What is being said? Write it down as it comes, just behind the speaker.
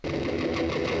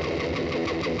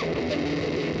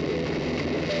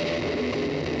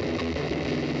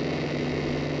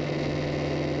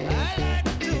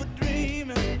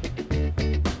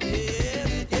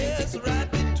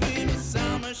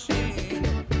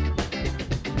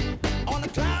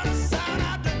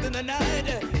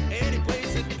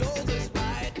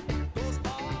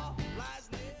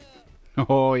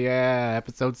Oh yeah,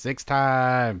 episode 6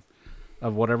 time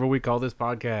of whatever we call this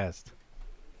podcast.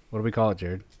 What do we call it,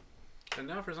 Jared? And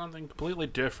now for something completely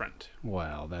different.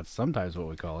 Well, that's sometimes what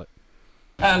we call it.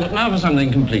 And now for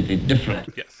something completely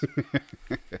different. Yes.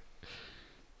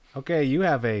 Okay, you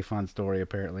have a fun story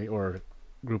apparently, or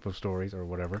group of stories, or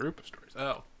whatever. Group of stories.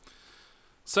 Oh.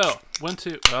 So, went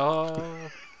to...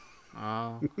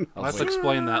 let's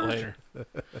explain that later. Do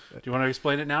you want to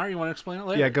explain it now, or you want to explain it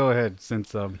later? Yeah, go ahead,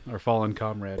 since our fallen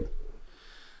comrade.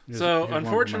 So, here's one for my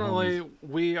unfortunately,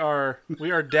 we are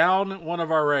down one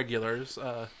of our regulars.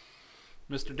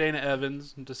 Mr. Dana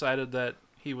Evans decided that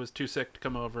he was too sick to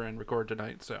come over and record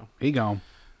tonight, so He gone.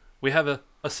 we have a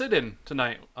sit-in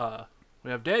tonight.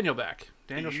 We have Daniel back.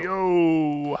 Daniel Schultz.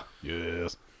 Yo!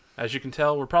 Yes. As you can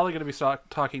tell, we're probably going to be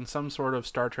talking some sort of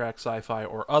Star Trek, sci-fi,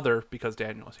 or other because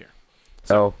Daniel is here.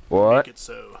 Oh, what? Make it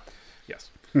so.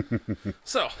 Yes.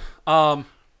 So,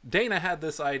 Dana had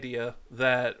this idea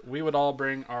that we would all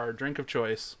bring our drink of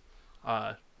choice,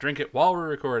 drink it while we're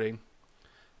recording,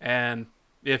 and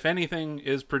if anything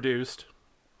is produced...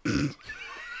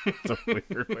 That's a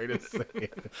weird way to say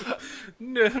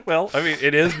it. Well, I mean,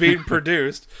 it is being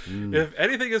produced. If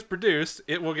anything is produced,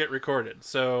 it will get recorded.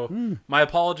 So, my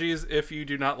apologies if you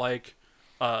do not like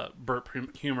burp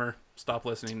humor. Stop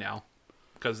listening now,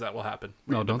 because that will happen.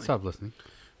 No, randomly. don't stop listening.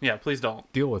 Yeah, please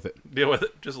don't. Deal with it. Deal with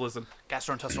it. Just listen.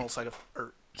 Gastrointestinal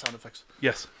sound effects.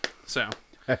 Yes. So,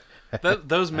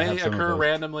 those may have some of occur those.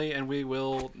 randomly, and we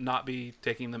will not be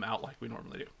taking them out like we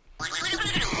normally do.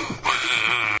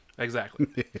 Exactly.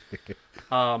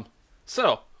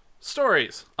 So,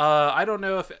 stories. I don't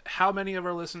know how many of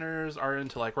our listeners are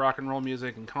into like rock and roll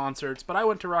music and concerts, but I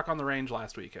went to Rock on the Range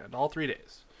last weekend, all 3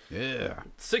 days. Yeah.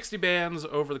 60 bands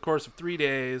over the course of 3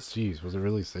 days. Jeez, was it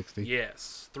really 60?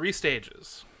 Yes, 3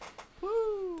 stages.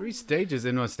 3 stages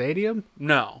in a stadium?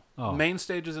 No, Oh. main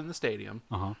stage is in the stadium.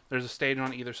 Uh-huh. There's a stage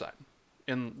on either side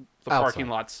in the Outside. parking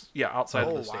lots. Yeah, outside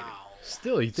of the stadium.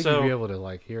 Still, you think So- you'd be able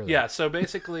to hear that? Yeah, so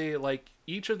basically, like,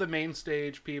 each of the main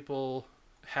stage people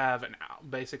have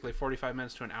basically 45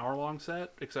 minutes to an hour long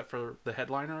set, except for the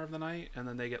headliner of the night, and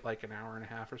then they get like an hour and a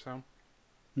half or so.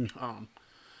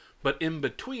 But in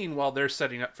between, while they're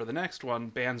setting up for the next one,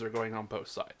 bands are going on both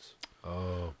sides.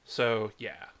 Oh. So,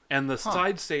 yeah. And the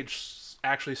side stage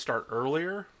actually start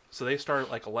earlier, so they start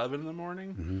at like 11 in the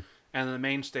morning, and the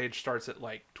main stage starts at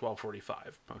like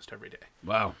 12:45 most every day.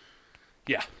 Wow.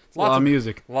 Yeah. A lot of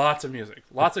music. Lots of music.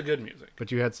 Lots of good music.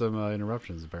 But you had some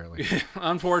interruptions, apparently.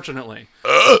 Unfortunately.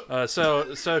 So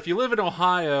if you live in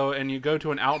Ohio and you go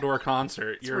to an outdoor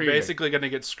concert, you're freezing. basically going to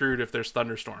get screwed if there's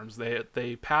thunderstorms.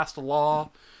 They passed a law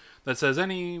that says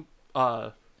any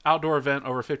outdoor event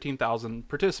over 15,000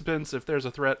 participants, if there's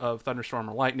a threat of thunderstorm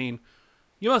or lightning,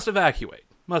 you must evacuate,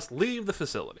 must leave the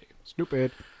facility.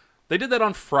 Stupid. They did that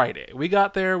on Friday. We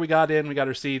got there, we got in, we got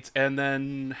our seats, and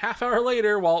then half hour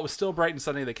later, while it was still bright and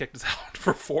sunny, they kicked us out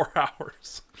for 4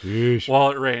 hours Sheesh.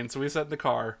 while it rained. So we sat in the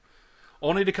car,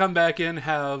 only to come back in,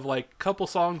 have like a couple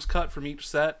songs cut from each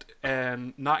set,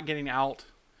 and not getting out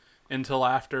until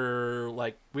after,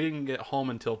 like, we didn't get home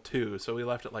until 2, so we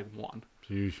left at like 1.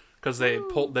 Sheesh. Because they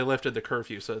lifted the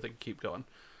curfew so that they could keep going.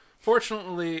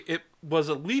 Fortunately, it was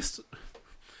at least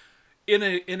in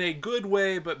a good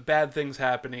way, but bad things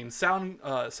happening.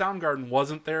 Soundgarden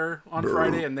wasn't there on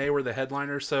Friday, and they were the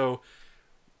headliners. So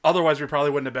otherwise, we probably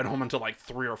wouldn't have been home until like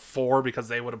 3 or 4 because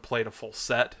they would have played a full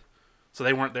set. So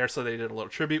they weren't there, so they did a little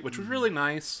tribute, which was really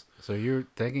nice. So you're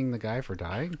thanking the guy for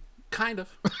dying? Kind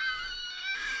of.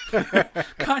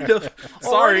 Kind of.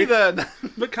 Sorry. then.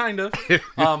 But kind of.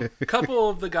 A couple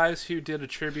of the guys who did a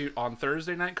tribute on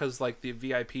Thursday night, because like the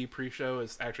VIP pre-show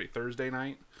is actually Thursday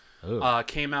night,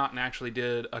 came out and actually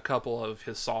did a couple of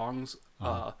his songs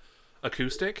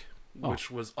acoustic,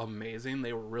 which was amazing.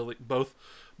 They were really both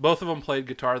of them played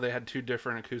guitar. They had 2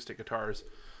 different acoustic guitars.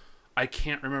 I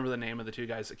can't remember the name of the 2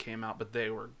 guys that came out, but they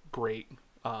were great.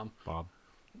 Bob.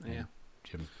 Yeah.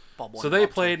 Jim. So they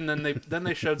played, and then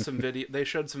they showed some video. They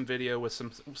showed some video with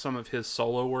some of his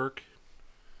solo work.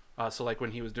 So like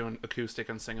when he was doing acoustic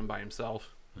and singing by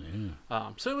himself.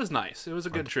 Yeah. So it was nice. It was a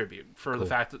good tribute for the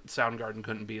fact that Soundgarden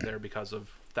couldn't be there because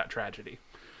of that tragedy.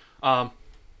 Long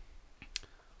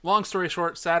story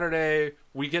short, Saturday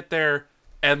we get there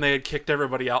and they had kicked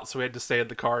everybody out, so we had to stay in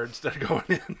the car instead of going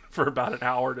in for about an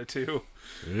hour to 2.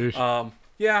 Sheesh.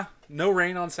 Yeah, no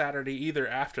rain on Saturday either.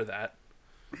 After that,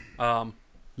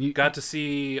 You got to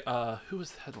see who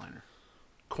was the headliner?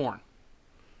 Korn.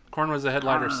 Korn was the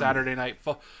headliner Saturday night.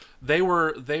 They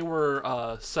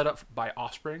were set up by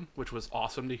Offspring, which was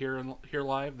awesome to hear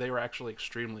live. They were actually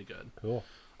extremely good. Cool.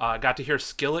 Got to hear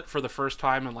Skillet for the first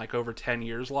time in like over 10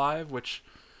 years live, which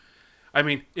I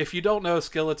mean, if you don't know,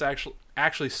 Skillet's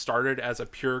actually started as a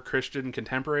pure Christian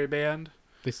contemporary band.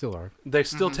 They still are. They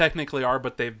still technically are,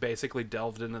 but they've basically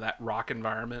delved into that rock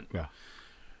environment. Yeah.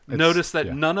 Notice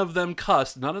that none of them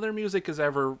cuss. None of their music is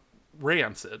ever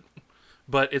rancid,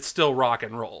 but it's still rock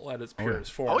and roll at its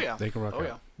purest form. Oh yeah. They can rock out.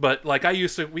 yeah. But like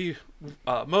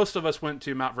most of us went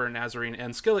to Mount Vernon Nazarene,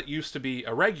 and Skillet used to be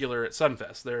a regular at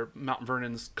Sunfest, their Mount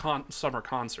Vernon's summer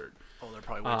concert. Oh, they're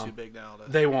probably way too big now.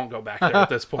 They won't go back there at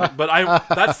this point. But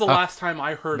that's the last time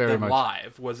I heard Very them much.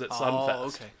 live was at Sunfest. Oh,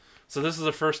 okay. So this is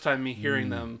the first time me hearing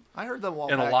them I heard them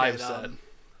in a live set.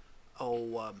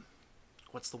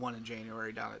 What's the one in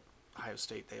January down at Ohio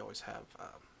State? They always have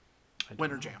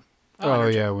Winter Jam. Oh,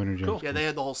 yeah, Winter Jam. Cool. Yeah, they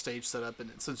had the whole stage set up,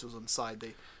 and since it was inside,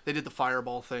 they did the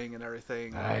fireball thing and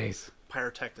everything. Nice.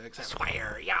 Pyrotechnics.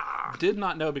 Fire, yeah. Did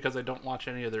not know because I don't watch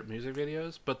any of their music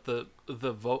videos, but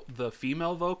the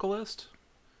female vocalist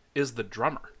is the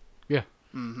drummer. Yeah.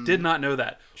 Did not know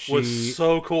that. She- Was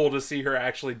so cool to see her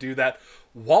actually do that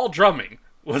while drumming.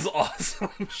 Was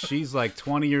awesome. She's like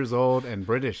 20 years old and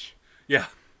British. Yeah.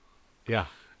 Yeah.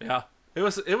 Yeah. It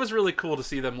was really cool to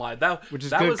see them live. Which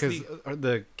is that good was because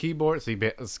the keyboard,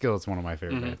 Skillet's one of my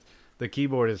favorite bands. The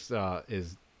keyboard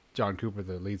is John Cooper,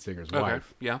 the lead singer's okay.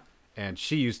 wife. Yeah. And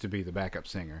she used to be the backup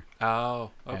singer.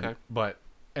 Oh, okay.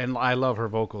 And I love her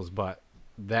vocals, but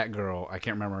that girl, I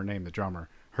can't remember her name, the drummer,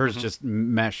 hers just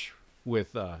mesh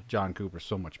with John Cooper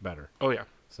so much better. Oh yeah.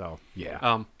 So,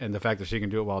 yeah. And the fact that she can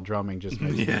do it while drumming just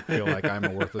makes me feel like I'm a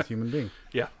worthless human being.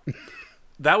 Yeah.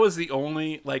 That was the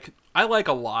only, I like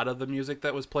a lot of the music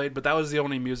that was played, but that was the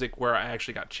only music where I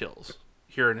actually got chills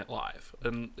hearing it live.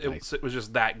 And it was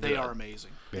just that good. They are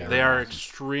amazing. Yeah. They are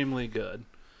extremely good.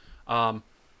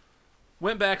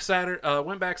 Went back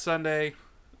Sunday.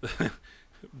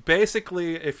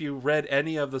 Basically, if you read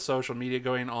any of the social media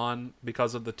going on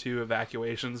because of the 2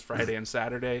 evacuations, Friday and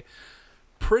Saturday,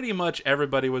 pretty much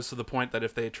everybody was to the point that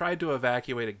if they tried to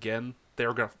evacuate again, they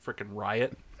were going to freaking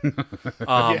riot.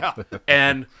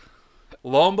 And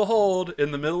lo and behold,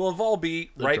 in the middle of Volbeat,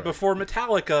 right before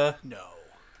Metallica, No.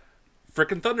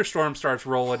 freaking thunderstorm starts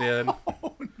rolling in.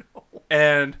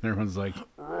 And Everyone's like,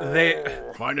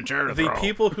 find a chair to the throw.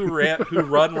 people who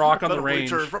run Rock on the Range,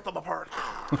 Bleachers, rip them apart.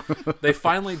 they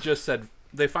finally just said,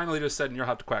 and you'll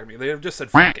have to quack me. They just said,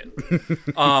 fuck it.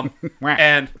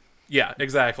 And yeah,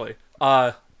 exactly.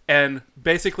 And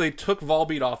basically took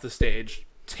Volbeat off the stage,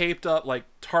 taped up,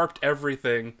 tarped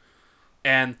everything,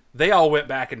 and they all went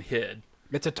back and hid.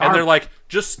 It's a tarp. And they're like,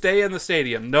 just stay in the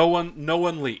stadium. No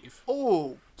one leave.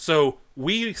 Oh. So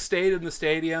we stayed in the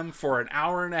stadium for an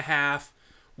hour and a half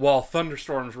while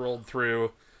thunderstorms rolled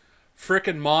through.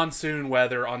 Frickin' monsoon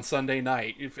weather on Sunday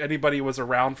night. If anybody was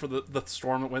around for the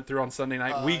storm that went through on Sunday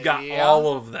night, we got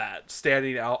all of that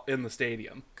standing out in the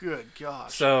stadium. Good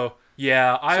gosh. So,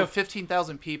 yeah. I So have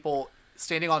 15,000 people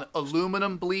standing on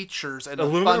aluminum bleachers and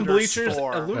aluminum a bleachers,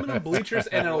 thunderstorm.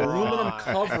 and an aluminum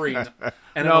covering, and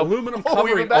an No. aluminum Oh,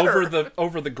 even covering better.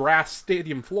 over the grass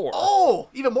stadium floor. Oh,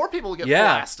 even more people get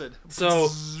blasted. So,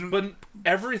 but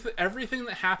everything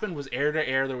that happened was air to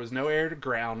air. There was no air to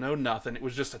ground, no nothing. It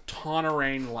was just a ton of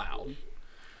rain loud.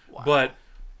 Wow. But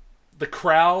the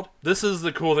crowd, this is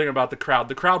the cool thing about the crowd.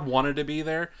 The crowd wanted to be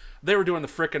there. They were doing the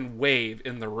frickin' wave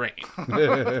in the rain.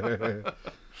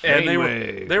 And they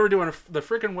were doing the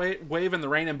freaking wave in the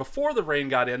rain. And before the rain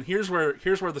got in, here's where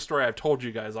the story I've told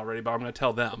you guys already, but I'm going to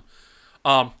tell them.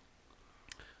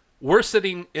 We're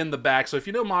sitting in the back. So if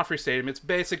you know Moffrey Stadium, it's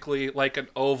basically like an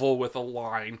oval with a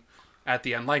line at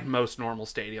the end, like most normal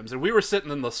stadiums. And we were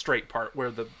sitting in the straight part where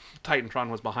the Titantron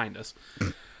was behind us.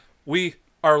 We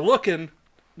are looking.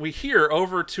 We hear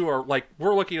over to our,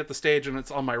 we're looking at the stage and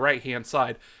it's on my right-hand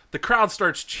side. The crowd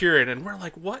starts cheering and we're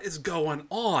like, what is going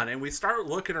on? And we start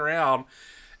looking around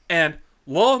and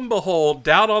lo and behold,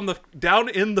 down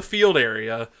in the field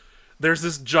area, there's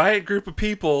this giant group of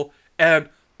people, and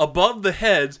above the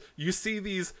heads, you see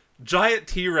these giant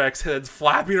T-Rex heads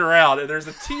flapping around, and there's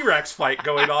a T-Rex fight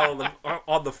going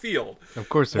on the field. Of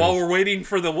course there while is. we're waiting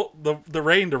for the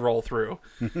rain to roll through.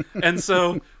 And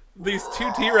so these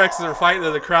 2 T-Rexes are fighting,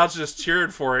 and the crowd's just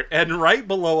cheering for it. And right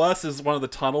below us is one of the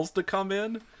tunnels to come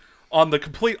in on the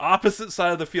complete opposite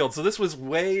side of the field. So this was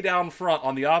way down front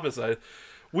on the opposite side.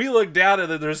 We look down,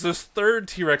 and then there's this 3rd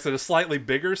T-Rex in a slightly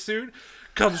bigger suit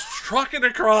comes trucking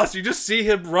across. You just see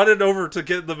him running over to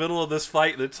get in the middle of this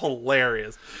fight, and it's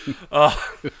hilarious. That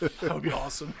would be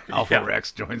awesome. Alpha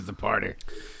Rex joins the party.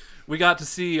 We got to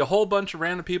see a whole bunch of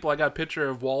random people. I got a picture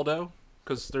of Waldo,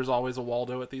 because there's always a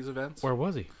Waldo at these events. Where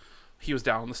was he? He was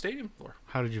down on the stadium floor.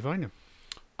 How did you find him?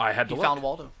 I had to He look. found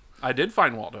Waldo. I did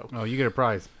find Waldo. Oh, you get a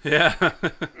prize. Yeah.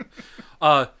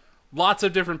 lots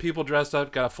of different people dressed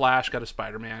up. Got a Flash, got a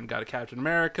Spider-Man, got a Captain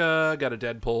America, got a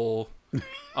Deadpool,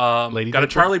 Lady got a Deadpool?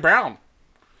 Charlie Brown.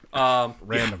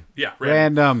 Random. Yeah,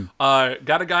 Random.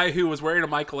 got a guy who was wearing a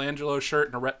Michelangelo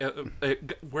shirt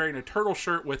and wearing a turtle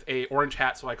shirt with a orange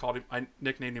hat, so I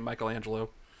nicknamed him Michelangelo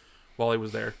while he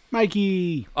was there.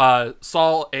 Mikey.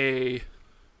 Saw a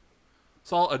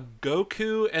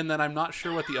Goku, and then I'm not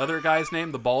sure what the other guy's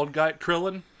name, the bald guy,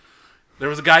 Krillin. There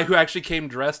was a guy who actually came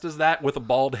dressed as that with a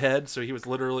bald head, so he was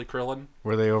literally Krillin.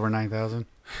 Were they over 9,000?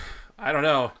 I don't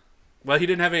know. Well, he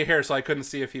didn't have any hair, so I couldn't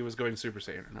see if he was going Super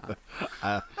Saiyan or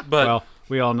not. But Well,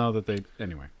 we all know that they...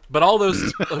 Anyway. But all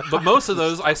those, but most of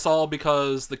those I saw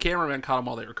because the cameraman caught them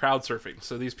while they were crowd surfing.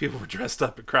 So these people were dressed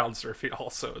up at crowd surfing.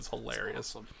 Also, it's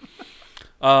hilarious.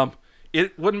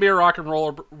 It wouldn't be a rock and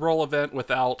roll event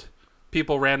without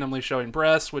people randomly showing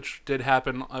breasts, which did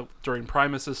happen during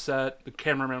Primus's set. The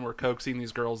cameramen were coaxing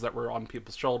these girls that were on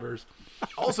people's shoulders.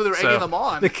 Also, they're egging them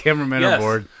on. The cameramen are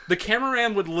bored. The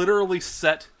cameraman would literally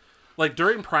set, like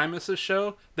during Primus's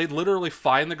show, they'd literally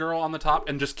find the girl on the top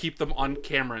and just keep them on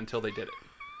camera until they did it.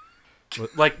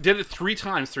 Like, did it 3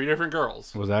 times, 3 different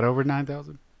girls. Was that over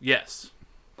 9,000? Yes.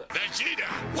 Vegeta,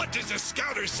 what does the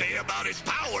scouter say about his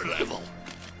power level?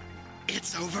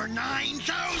 It's over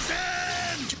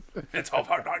 9,000! It's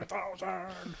over 9,000.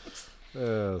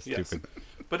 Oh, Yes. stupid.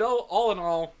 But all in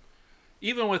all,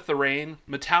 even with the rain,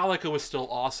 Metallica was still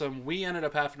awesome. We ended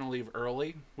up having to leave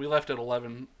early. We left at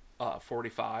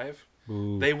 11:45.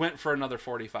 They went for another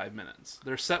 45 minutes.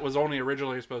 Their set was only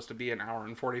originally supposed to be an hour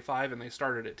and 45, and they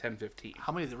started at 10:15.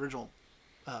 How many of the original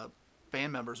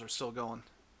band members are still going?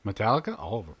 Metallica?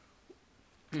 All of them.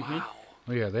 Wow.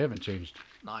 Oh, yeah, they haven't changed.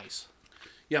 Nice.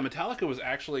 Yeah, Metallica was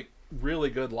actually really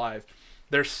good live.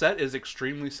 Their set is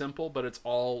extremely simple, but it's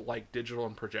all like digital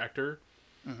and projector.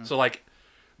 So like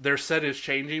their set is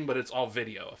changing, but it's all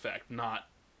video effect, not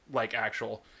like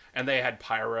actual. And they had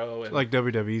pyro and Like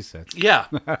WWE sets. yeah.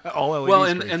 All LED Well,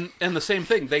 screens. and the same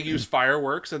thing. They use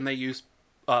fireworks and they use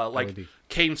like LED.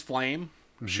 Kane's Flame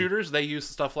shooters. They use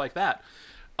stuff like that.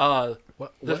 What?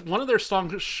 One of their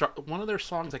songs,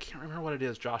 I can't remember what it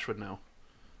is. Josh would know.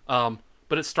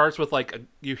 But it starts with like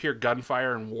you hear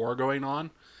gunfire and war going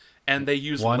on, and they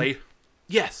use One?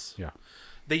 Yes, Yeah.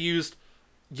 they used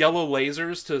yellow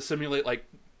lasers to simulate like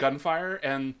gunfire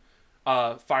and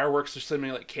fireworks to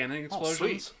simulate cannon explosions.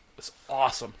 sweet. It's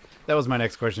awesome. That was my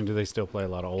next question. Do they still play a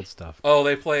lot of old stuff? Oh,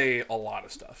 they play a lot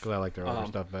of stuff. Because I like their older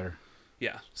stuff better.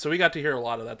 Yeah, so we got to hear a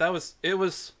lot of that.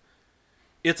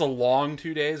 It's a long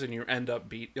 2 days and you end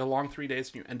up a long 3 days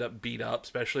and you end up beat up,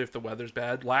 especially if the weather's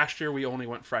bad. Last year we only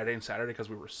went Friday and Saturday because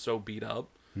we were so beat up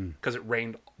because it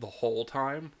rained the whole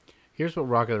time. Here's what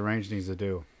Rock of the Range needs to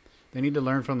do. They need to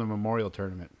learn from the Memorial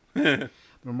Tournament. The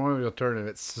Memorial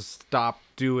Tournament stopped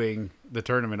doing the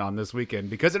tournament on this weekend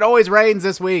because it always rains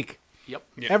this week. Yep.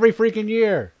 Yeah. Every freaking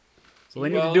year. So they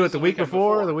need to do it was the the week weekend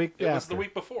before or the week It after. was the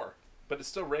week before, but it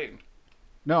still rained.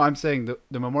 No, I'm saying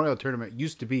the Memorial Tournament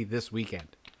used to be this weekend.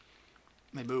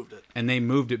 They moved it. And they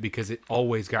moved it because it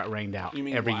always got rained out You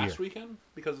mean every last year. weekend?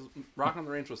 Because Rock on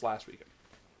the Range was last weekend.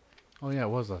 Oh, yeah, it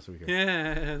was last weekend.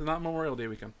 Yeah, it's not Memorial Day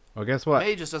weekend. Well, guess what?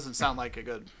 May just doesn't sound like a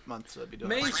good month to be doing.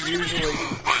 May's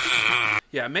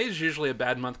usually a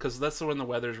bad month because that's when the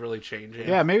weather's really changing.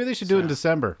 Yeah, maybe they should do it in So-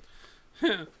 December.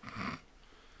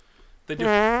 They do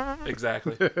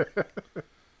exactly.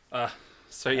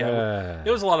 So yeah,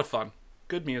 it was a lot of fun.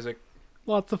 Good music.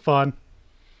 Lots of fun.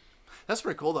 That's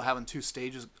pretty cool though, having 2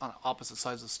 stages on opposite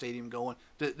sides of the stadium going.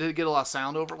 Did it get a lot of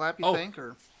sound overlap? You think,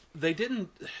 or They didn't.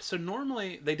 So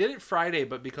normally they did it Friday,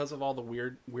 but because of all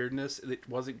the weirdness, it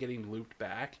wasn't getting looped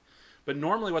back. But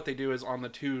normally what they do is on the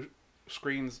 2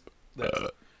 screens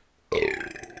that.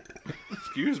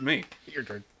 Excuse me. Your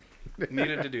turn.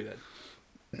 Needed to do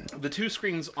that. The 2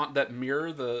 screens that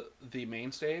mirror the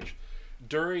main stage,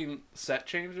 during set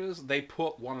changes, they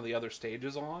put one of the other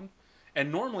stages on. And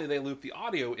normally they loop the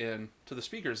audio in to the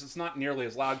speakers. It's not nearly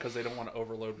as loud because they don't want to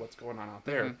overload what's going on out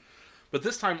there. But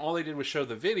this time all they did was show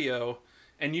the video,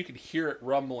 and you could hear it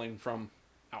rumbling from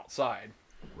outside.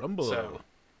 Rumble. So,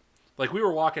 like, we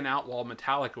were walking out while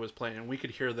Metallica was playing, and we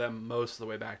could hear them most of the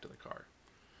way back to the car.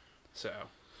 So,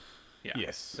 yeah.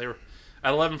 Yes. They were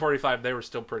at 11:45. They were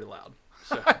still pretty loud.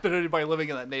 So, I bet anybody living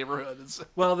in that neighborhood is.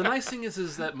 well, the nice thing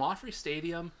is that Moffrey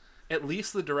Stadium, at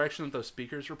least the direction that those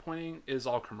speakers were pointing, is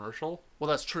all commercial. Well,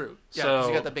 that's true. Yeah, because So-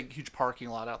 you got that big, huge parking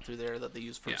lot out through there that they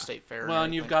use for the state fair. Well,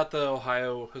 and you've everything. got the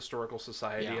Ohio Historical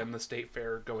Society Yeah. and the state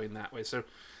fair going that way. So,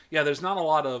 yeah, there's not a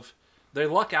lot of. They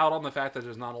luck out on the fact that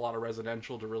there's not a lot of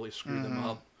residential to really screw them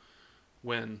up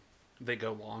when they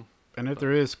go long. And if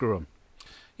there is, screw them.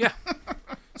 Yeah.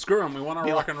 Screw them. We want our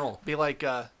rock and roll. Be like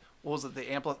what was it?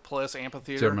 The Polaris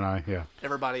Amphitheater. Gemini, yeah.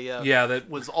 Everybody. that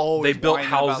was always they built whining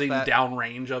about housing that.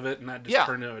 downrange of it, and that just Yeah,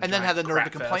 turned into a and then had the nerve to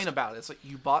giant complain crap about it. It's like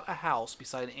you bought a house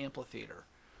beside an amphitheater.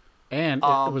 And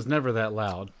it was never that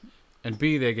loud. And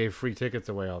B, they gave free tickets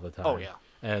away all the time. Oh, yeah.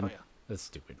 And Oh, yeah. that's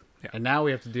stupid. Yeah. And now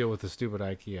we have to deal with the stupid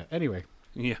IKEA. Anyway,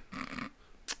 Yeah.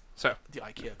 So, The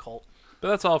IKEA cult. but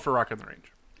that's all for Rock on the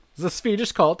Range. the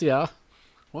Swedish cult, yeah.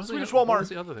 What was Swedish the, what Walmart. was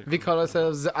the other thing? We call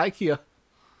ourselves the IKEA.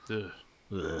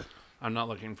 Ugh. I'm not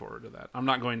looking forward to that. I'm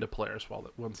not going to Polaris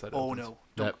once that Oh opens. no!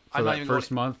 That, for I'm not that even first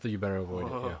going. month, you better avoid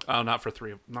it. Yeah. Oh, not for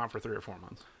 3 or 4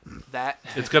 months. That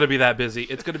It's gonna be that busy.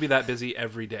 It's gonna be that busy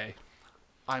every day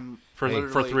I'm for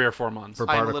literally- 3 or 4 months. For-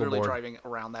 I'm particle literally board. driving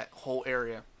around that whole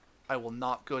area. I will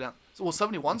not go down. Well,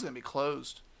 71's going to be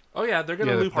closed. Oh yeah, they're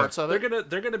gonna Yeah, loop parts of They're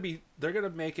it. gonna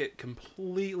make it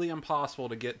completely impossible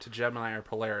to get to Gemini or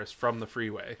Polaris from the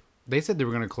freeway. They said they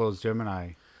were going to close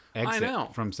Gemini exit know.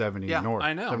 from 70 Yeah, north.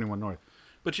 I know. 71 north.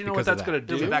 But you know Because what of that's that. gonna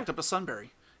It'll do? be backed up to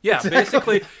Sunbury. Yeah,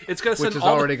 basically, it's gonna send Which has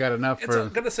all already the, got enough It's for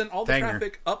gonna send all the Tanger.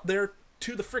 traffic up there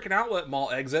to the freaking outlet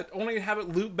mall exit, only to have it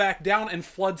loop back down and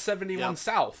flood 71 Yep.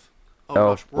 south. Oh, Oh,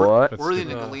 gosh. what?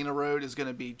 Worthing and Galena Road is going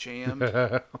to be jammed.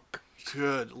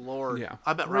 Good Lord. Yeah.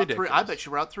 I bet Route 3. I Ridiculous. bet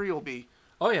you Route 3 will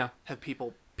Oh yeah, have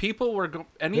people. people were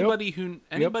anybody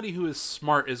who is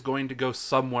smart is going to go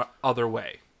somewhere other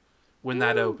way when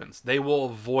that opens. They will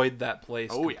avoid that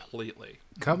place Oh, yeah. completely.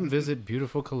 Come visit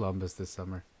beautiful Columbus this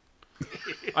summer.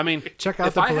 I mean, Check out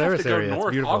if the I have Polaris to go area. It's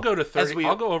north, beautiful. I'll go to 30. As we-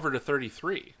 I'll go over to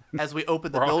 33. As we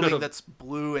open the Or I'll go building to- that's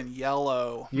blue and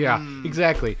yellow. Yeah,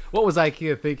 exactly. What was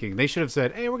IKEA thinking? They should have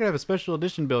said, hey, we're going to have a special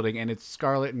edition building, and it's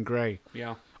scarlet and gray.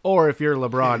 Yeah. Or if you're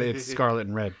LeBron, it's scarlet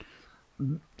and red.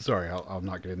 Sorry, I'll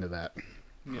not get into that.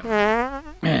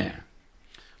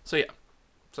 So yeah.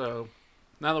 So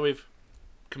now that we've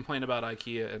complained about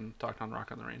IKEA and talked on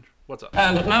Rock on the Range, what's up?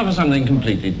 And now for something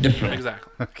completely different.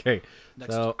 Exactly. Okay,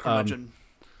 Next so curmudgeon.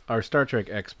 our Star Trek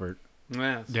expert,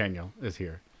 Yes. Daniel, is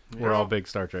here. We're all big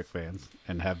Star Trek fans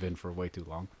and have been for way too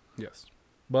long. Yes.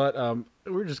 But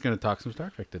we're just going to talk some Star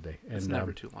Trek today. And It's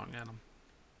never too long, Adam.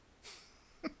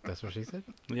 that's what she said?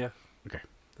 Yeah. Okay.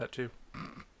 That too.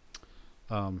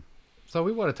 So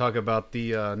we want to talk about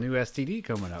the new STD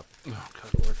coming up. Oh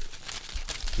God, Lord.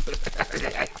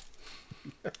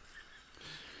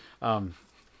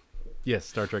 Yes,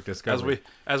 Star Trek Discovery.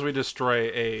 As we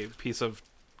destroy a piece of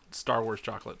Star Wars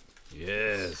chocolate.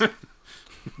 Yes.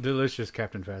 Delicious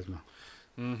Captain Phasma.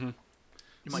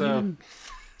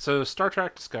 So Star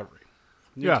Trek Discovery,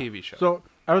 new TV show. So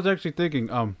I was actually thinking,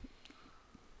 do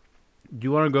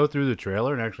you want to go through the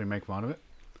trailer and actually make fun of it?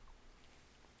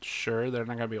 Sure, they're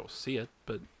not gonna be able to see it,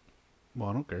 but Well,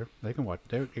 I don't care. They can watch.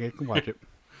 They can watch it.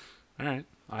 all right,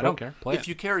 I don't care. Play If it.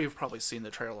 you care, you've probably seen the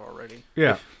trailer already.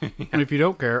 Yeah. And if you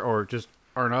don't care or just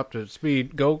aren't up to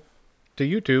speed, go to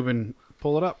YouTube and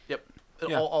pull it up. Yep.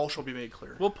 Yeah. All shall be made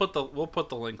clear. We'll put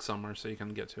the link somewhere so you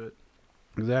can get to it.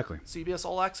 Exactly. CBS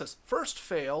All Access. First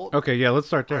fail. Okay, yeah, let's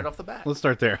start there. Right off the bat. Let's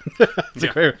start there.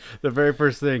 Yeah. The very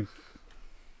first thing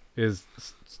is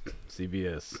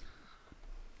CBS.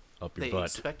 Up your They butt.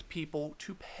 expect people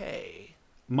to pay.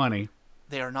 Money.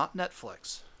 They are not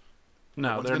Netflix.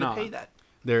 No, One's they're gonna not. pay that.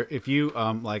 There, if you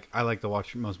like, I like to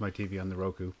watch most of my TV on the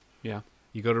Roku. Yeah.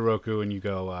 You go to Roku and you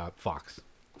go Fox,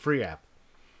 free app.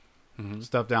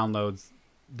 Stuff downloads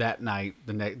that night,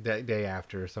 the day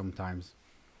after. Sometimes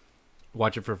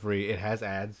watch it for free. It has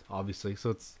ads, obviously, so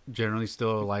it's generally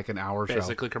still like an hour show.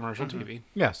 Basically commercial TV.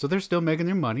 Yeah, so they're still making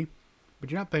their money,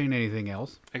 but you're not paying anything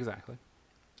else. Exactly.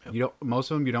 You don't. Most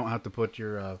of them you don't have to put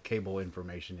your cable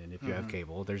information in. If you have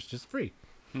cable, there's just free.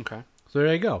 Okay. So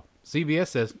there you go. CBS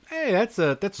says, "Hey, that's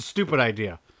a stupid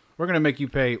idea. We're gonna make you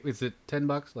pay. Is it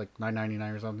 $10? Like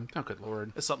 $9.99 or something? Oh, good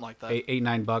Lord. It's something like that. $8,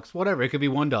 $9, whatever. It could be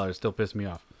 $1. Still piss me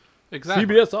off. Exactly.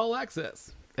 CBS All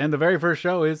Access. And the very first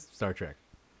show is Star Trek,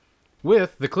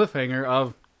 with the cliffhanger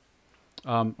of,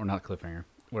 or not cliffhanger,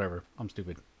 whatever. I'm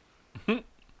stupid.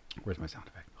 Where's my sound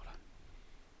effect? Hold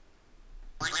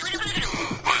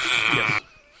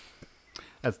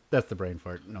on. That's the brain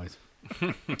fart noise.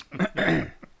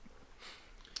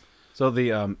 So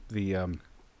the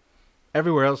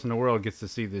everywhere else in the world gets to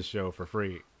see this show for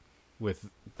free with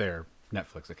their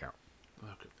Netflix account. Oh,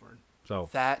 good Lord. So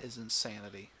That is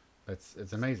insanity. it's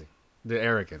amazing. The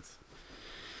arrogance.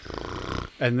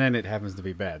 And then it happens to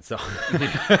be bad. So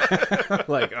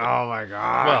like, oh my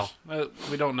gosh. Well,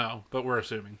 we don't know, but we're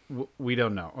assuming. We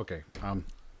don't know. Okay.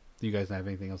 Do you guys have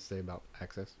anything else to say about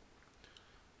Access?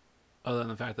 Other than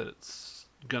the fact that it's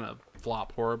gonna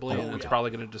flop horribly and it's yeah. probably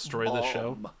gonna destroy the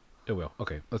show. It will.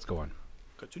 Okay, let's go on.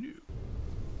 Continue.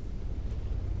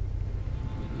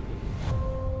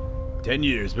 10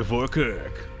 years before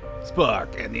Kirk.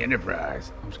 Spock and the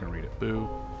Enterprise. I'm just gonna read it. Boo.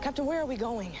 Captain, where are we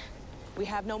going? We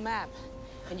have no map,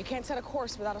 and you can't set a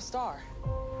course without a star.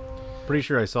 Pretty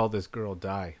sure I saw this girl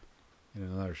die in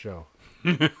another show.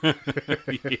 Yeah.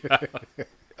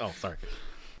 Oh, sorry.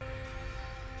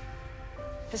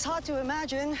 It's hard to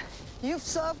imagine. You've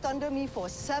served under me for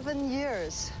 7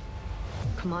 years.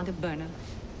 Commander Burnham.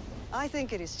 I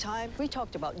think it is time we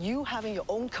talked about you having your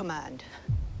own command.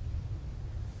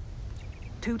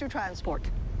 Two to transport.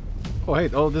 Oh, hey.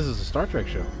 Oh, this is a Star Trek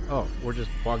show. Oh, we're just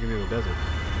walking through the desert.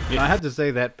 Yeah. I have to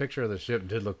say that picture of the ship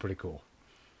did look pretty cool.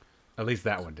 At least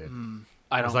that one did.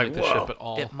 I don't like the ship at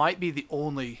all. It might be the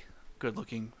only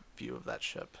good-looking view of that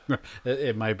ship.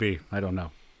 It might be. I don't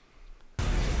know.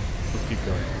 Let's keep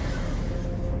going.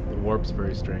 The warp's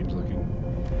very strange looking.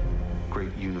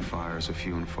 Great unifiers are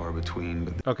few and far between,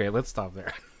 but Okay, let's stop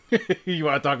there. You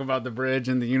want to talk about the bridge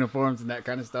and the uniforms and that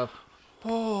kind of stuff?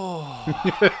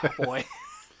 Oh, boy.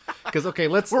 Because, okay,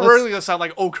 We're let's really going to sound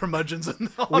like curmudgeons on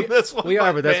this one. we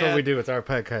are, but that's what man. we do. It's our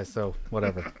podcast, so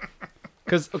whatever.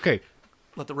 Because, okay,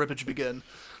 Let the rippage begin.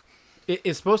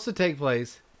 it's supposed to take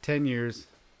place 10 years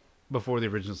before the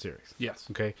original series. Yes.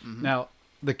 Okay? Now,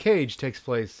 The Cage takes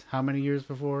place how many years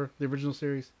before the original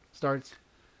series starts?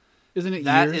 Isn't it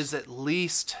That years? is at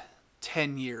least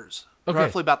 10 years. Okay.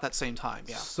 Roughly about that same time,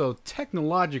 yeah. So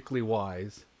technologically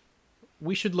wise,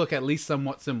 we should look at least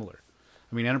somewhat similar.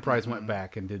 I mean, Enterprise went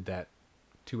back and did that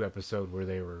 2 episode where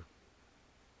they were,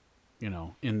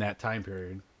 in that time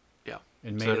period Yeah.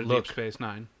 and made So it did look. Deep Space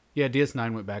Nine. Yeah,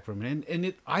 DS9 went back from it,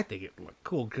 and I think it looked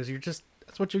cool because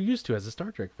that's what you're used to as a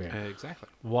Star Trek fan. Exactly.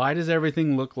 Why does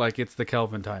everything look like it's the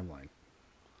Kelvin timeline?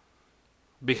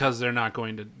 Because they're not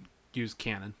going to use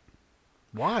canon.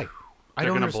 Why? I They're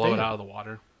don't going to understand. blow it out of the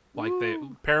water. Like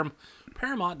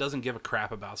Paramount doesn't give a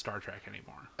crap about Star Trek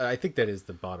anymore. I think that is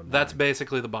the bottom line. That's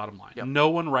basically the bottom line. Yep. No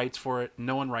one writes for it.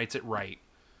 No one writes it right,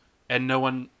 and no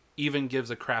one even gives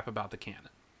a crap about the canon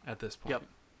at this point. Yep.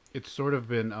 It's sort of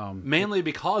been Mainly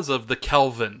because of the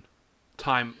Kelvin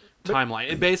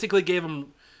timeline. It basically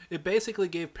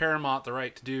gave Paramount the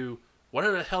right to do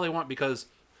whatever the hell they want because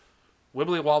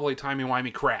wibbly wobbly timey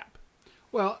wimey crap.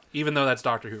 well. Even though that's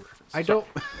Doctor Who reference.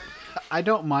 I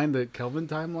don't mind the Kelvin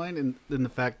timeline in the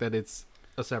fact that it's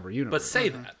a separate universe. But say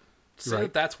that. Say Right.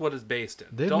 that that's what it's based in.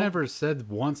 They've Don't- never said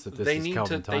once that this they is need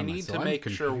Kelvin to timeline. they need so to I'm make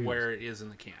sure confused. where it is in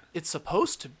the canon. It's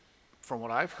supposed to, from what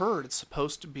I've heard, it's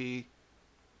supposed to be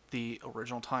the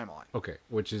original timeline. Okay,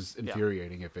 which is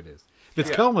infuriating if it is. If it's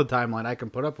Yeah. Kelvin timeline, I can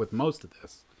put up with most of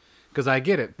this. Because I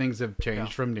get it. Things have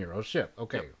changed from Nero's ship.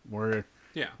 Okay, we're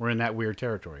in that weird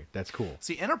territory. That's cool.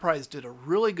 See, Enterprise did a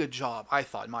really good job, I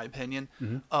thought, in my opinion,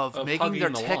 of Of making their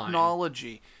hugging the line.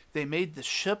 technology. They made the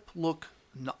ship look,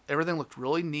 everything looked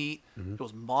really neat. It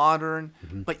was modern,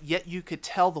 but yet you could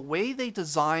tell the way they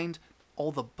designed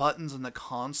all the buttons and the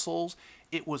consoles,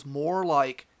 it was more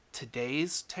like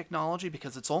today's technology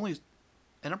because it's only,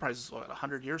 Enterprise is what,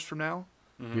 100 years from now?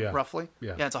 Yeah. Roughly?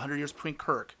 Yeah. Yeah, it's 100 years between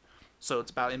Kirk. So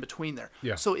it's about in between there.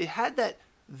 Yeah. So it had that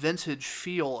vintage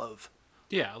feel of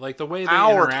Yeah, like the way they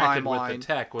our interacted timeline with the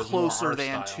tech was closer more our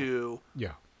than style. to Yeah,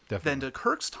 than definitely. to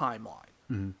Kirk's timeline.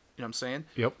 You know what I'm saying?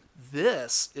 Yep.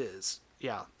 This is,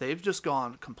 they've just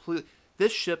gone completely.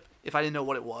 This ship, if I didn't know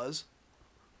what it was,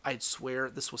 I'd swear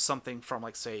this was something from,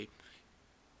 like, say,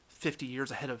 50 years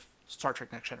ahead of Star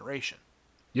Trek Next Generation.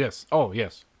 Yes. Oh,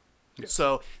 yes.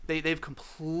 So they've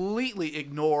completely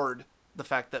ignored the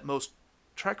fact that most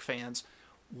Trek fans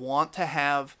want to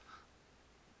have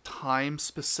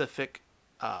time-specific,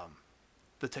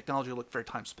 the technology look very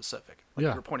time-specific. Like Yeah.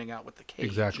 you were pointing out with the cage.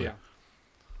 Exactly. Yeah.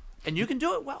 And you can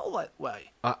do it well that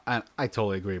way. I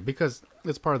totally agree because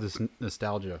it's part of this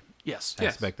nostalgia Yes.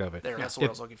 aspect of it. There, that's what I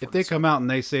was looking for. If they come out and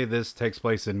they say this takes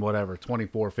place in whatever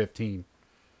 2415,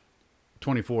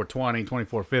 2420,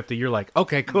 2450, you're like,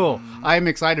 okay, cool. I'm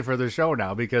excited for the show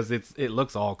now because it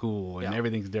looks all cool and Yeah.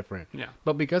 everything's different. Yeah.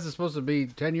 But because it's supposed to be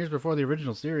 10 years before the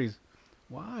original series,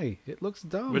 why? It looks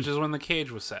dumb. Which is when the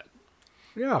cage was set.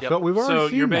 yeah, Yep. but we've already So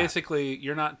seen you're that. basically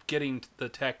you're not getting the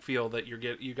tech feel that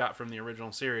you got from the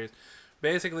original series,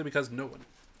 basically because no one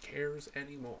cares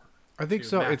anymore. I think to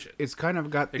so. match It's kind of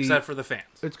got except for the fans.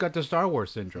 it's got the Star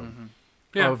Wars syndrome.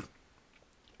 Yeah. Of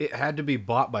it had to be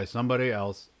bought by somebody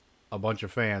else. A bunch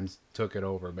of fans took it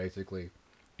over basically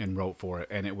and wrote for it,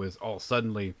 and it was all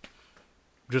suddenly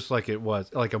just like it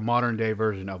was, like a modern day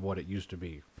version of what it used to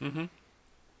be. Mm-hmm.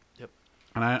 Yep.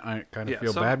 And I kind of Yeah,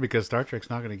 feel so- bad because Star Trek's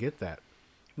not going to get that.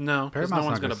 No, because no Paramount's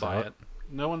one's not going to gonna buy sell it.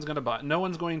 No one's going to buy it. No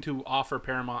one's going to offer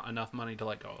Paramount enough money to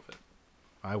let go of it.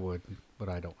 I would, but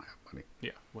I don't have money.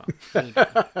 Yeah, well,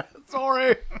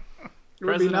 Sorry. It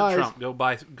would be President nice. Trump,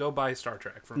 go buy Star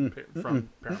Trek from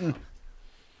Paramount.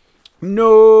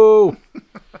 No.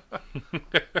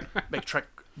 Make Trek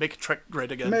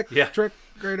great again. Make Trek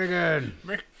great again.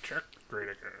 Make Trek great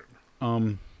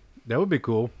again. That would be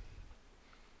cool.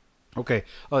 Okay.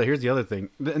 Oh, here's the other thing,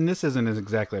 and this isn't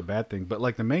exactly a bad thing, but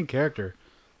like the main character,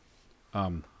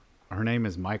 her name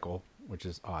is Michael, which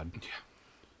is odd.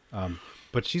 Yeah.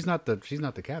 But she's not the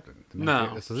captain. The main No.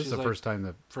 character. So this is the like first time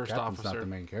the first captain's officer. not the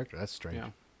main character. That's strange. Yeah.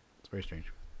 It's very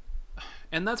strange.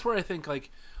 And that's where I think like,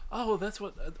 oh, that's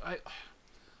what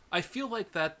I feel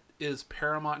like that is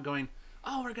Paramount going,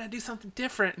 oh, we're gonna do something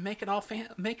different, and make it all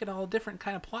a different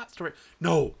kind of plot story.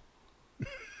 No.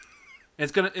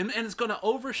 It's gonna and it's gonna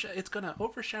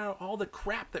overshadow all the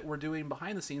crap that we're doing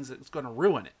behind the scenes. It's gonna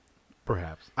ruin it.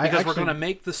 Perhaps Because we're gonna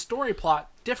make the story plot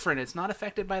different. It's not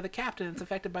affected by the captain. It's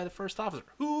affected by the first officer.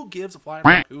 Who gives a flying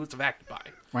fuck who it's affected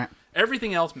by?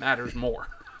 Everything else matters more.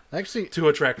 Actually, to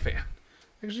a Trek fan.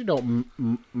 I actually don't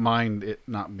mind it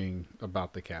not being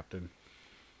about the captain.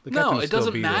 The captain No, will it still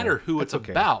doesn't be matter there. who That's it's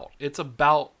okay. about. It's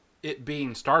about it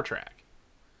being Star Trek.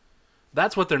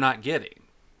 That's what they're not getting.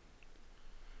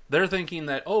 They're thinking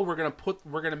that, oh, we're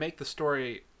gonna make the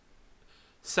story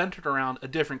centered around a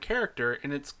different character,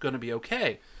 and it's gonna be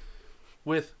okay.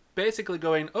 With basically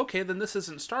going, okay, then this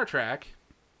isn't Star Trek,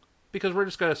 because we're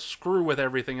just gonna screw with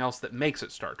everything else that makes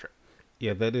it Star Trek.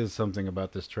 Yeah, that is something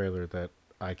about this trailer that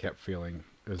I kept feeling.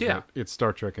 That it's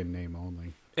Star Trek in name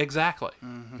only. Exactly.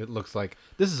 It looks like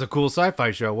this is a cool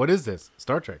sci-fi show. What is this?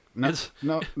 Star Trek?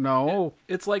 No, no.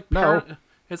 It's like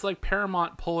it's like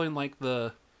Paramount pulling like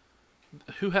the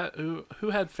who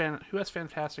has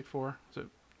Fantastic Four? Is it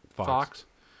Fox?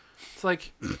 It's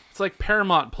like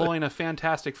Paramount pulling a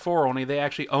Fantastic Four, only they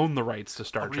actually own the rights to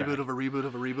Star Trek. Reboot of a reboot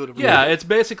of a reboot of a Yeah, reboot. it's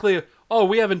basically, oh,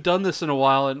 we haven't done this in a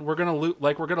while, and we're gonna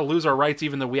lose our rights,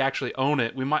 even though we actually own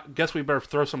it. We better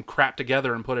throw some crap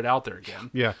together and put it out there again.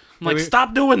 Yeah, I'm like,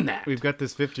 stop doing that. We've got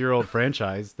this 50-year-old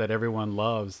franchise that everyone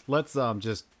loves. Let's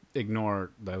just ignore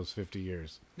those 50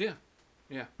 years. Yeah,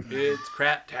 it's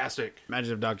craptastic.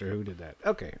 Imagine if Doctor Who did that.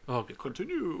 Okay. Okay,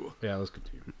 continue. Yeah, let's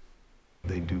continue.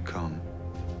 They do come.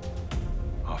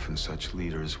 Often such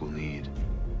leaders will need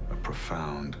a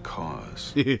profound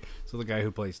cause. So the guy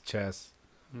who plays chess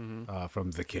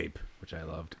from The Cape, which I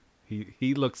loved,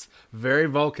 he looks very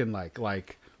Vulcan-like.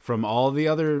 Like from all the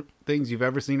other things you've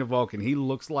ever seen of Vulcan, he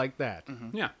looks like that.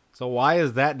 Yeah. So why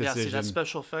is that decision? Yeah, see that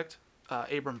special effect?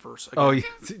 Abramverse. Again. Oh,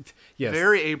 yes.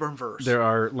 Very Abramverse. There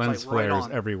are lens like right flares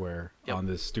on. everywhere on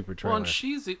this stupid trailer. Well, and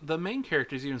she's the main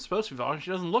character is even supposed to be Vulcan. She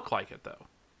doesn't look like it though.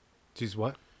 She's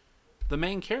what? The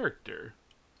main character,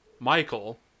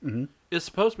 Michael, is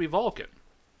supposed to be Vulcan.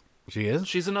 She is?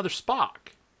 She's another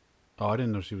Spock. Oh, I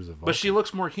didn't know she was a Vulcan. But she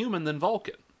looks more human than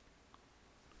Vulcan.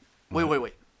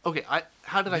 Wait. Okay,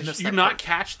 how did I miss Did that? you not part?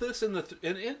 catch this in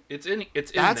the? It's in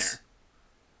That's- there.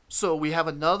 So we have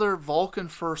another Vulcan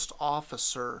first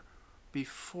officer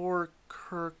before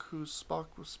Kirk, who Spock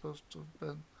was supposed to have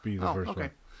been. Be the first one.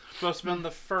 Supposed to have been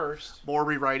the first. More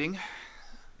rewriting.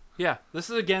 Yeah, this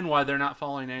is again why they're not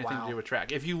following anything to do with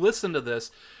track. If you listen to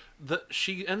this,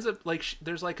 she ends up like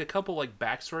there's like a couple like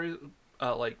backstory,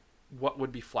 like what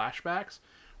would be flashbacks,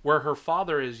 where her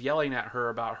father is yelling at her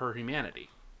about her humanity.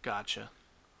 Gotcha.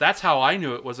 That's how I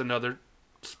knew it was another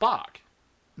Spock.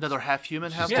 Another half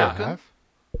human, half Yeah. Vulcan.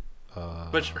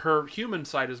 But her human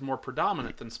side is more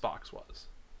predominant than Spock's was.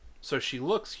 So she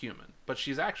looks human, but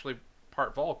she's actually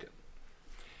part Vulcan.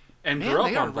 And Man, grew up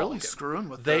they on are Vulcan. really screwing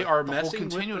with They the are whole messing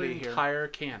with the continuity here. entire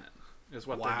canon, is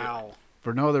what they're doing.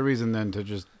 For no other reason than to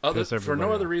just piss For everybody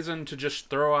no other off. reason to just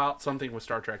throw out something with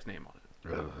Star Trek's name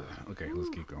on it. Okay, let's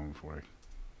keep going for it.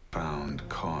 Found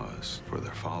cause for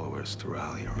their followers to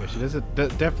rally around. Yeah, she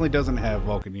definitely doesn't have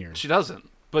Vulcan ears. She doesn't.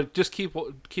 But just keep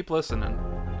listening.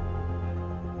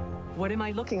 What am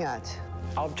I looking at?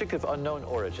 Object of unknown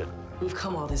origin. We've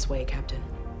come all this way, Captain.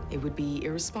 It would be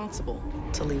irresponsible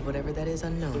to leave whatever that is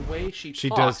unknown. The way she She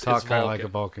talks does talk is kind of like a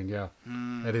Vulcan. Vulcan,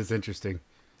 yeah. That is interesting.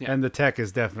 Yeah. And the tech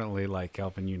is definitely like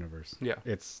Calvin Universe. Yeah.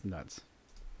 It's nuts.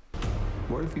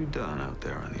 What have you done out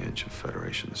there on the edge of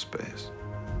Federation space?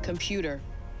 Computer.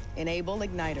 Enable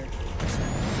igniter.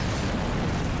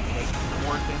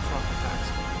 More advanced rocket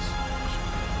packs.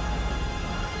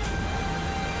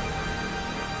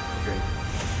 Okay.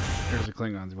 Here's the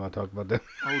Klingons. You want to talk about them?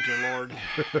 Oh dear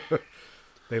Lord.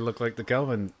 They look like the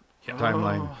Kelvin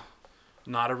timeline.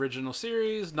 Not original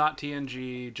series, not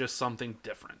TNG, just something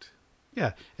different.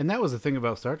 Yeah, and that was the thing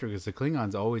about Star Trek is the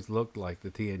Klingons always looked like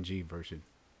the TNG version,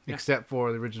 except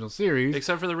for the original series.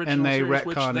 Except for the original and they series,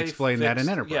 which retcon they explained that in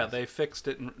Enterprise. Yeah, they fixed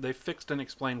it. They fixed and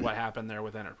explained what happened there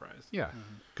with Enterprise. Yeah,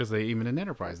 because they even in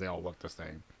Enterprise they all look the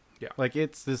same. Yeah, like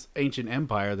it's this ancient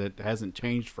empire that hasn't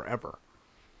changed forever.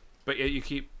 But yet you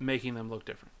keep making them look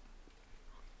different.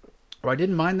 Well, I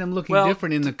didn't mind them looking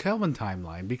different in the Kelvin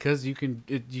timeline because you can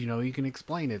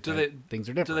explain it. Things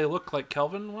are different. Do they look like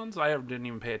Kelvin ones? I didn't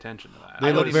even pay attention to that.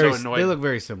 They look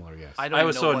very similar. Yes. I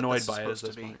was so annoyed by it at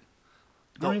this point.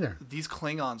 No, either. These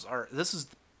Klingons are. This is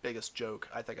the biggest joke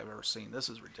I think I've ever seen. This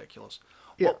is ridiculous.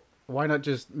 Yeah. Well, why not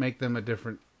just make them a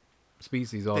different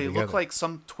species altogether? They look like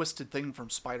some twisted thing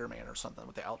from Spider-Man or something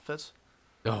with the outfits.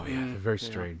 Oh yeah, they're very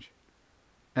strange.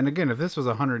 And again, if this was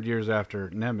 100 years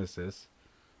after Nemesis,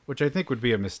 which I think would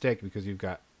be a mistake because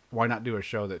why not do a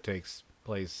show that takes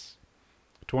place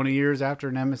 20 years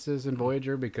after Nemesis and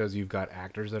Voyager, because you've got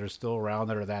actors that are still around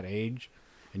that are that age,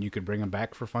 and you could bring them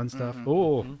back for fun stuff.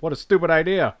 Oh, what a stupid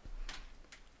idea.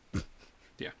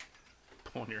 Yeah.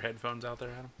 Pulling your headphones out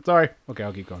there, Adam. Sorry. Okay,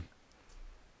 I'll keep going.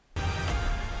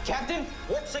 Captain,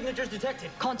 warp signatures detected.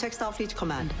 Contact Starfleet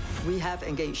Command. We have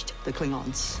engaged the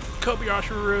Klingons. Kobayashi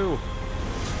Maru.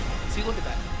 See, look at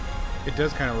that. It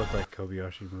does kind of look like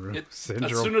Kobayashi Maru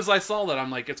syndrome. As soon as I saw that, I'm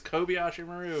like, it's Kobayashi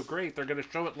Maru. Great, they're going to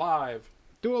show it live.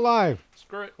 Do it live.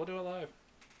 Screw it, we'll do it live.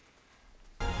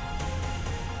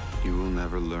 You will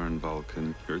never learn,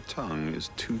 Vulcan. Your tongue is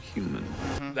too human.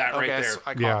 That right there.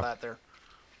 I caught that there.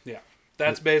 Yeah.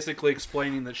 That's basically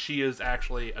explaining that she is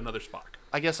actually another Spock.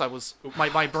 I guess I was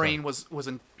my brain was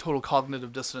in total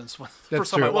cognitive dissonance when That's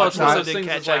first time I true. watched Well, this. it's one I of those didn't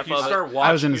things catch like you half of start it. watching,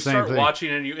 I was in the same thing.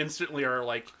 watching and you instantly are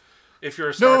like, if you're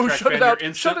a Star Trek fan, you're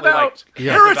instantly like,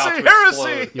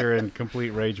 heresy! You're in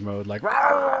complete rage mode, like.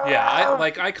 Yeah,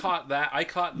 I caught that.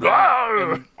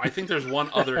 And I think there's one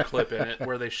other clip in it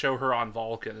where they show her on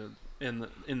Vulcan in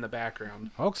the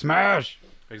background. Hulk smash!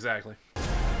 Exactly.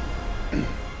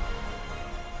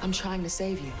 I'm trying to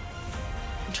save you.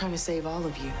 I'm trying to save all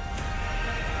of you.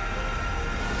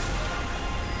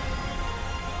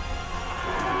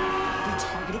 We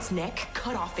target its neck,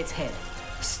 cut off its head.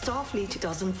 Starfleet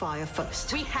doesn't fire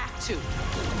first. We have to.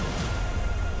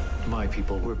 My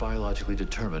people were biologically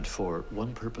determined for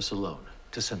one purpose alone,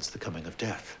 to sense the coming of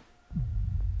death.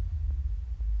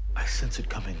 I sense it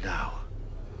coming now.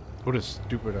 What a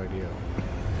stupid idea.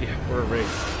 Yeah. For a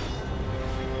race.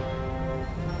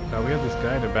 Now we have this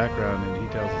guy in the background and he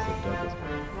tells us that death is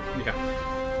coming.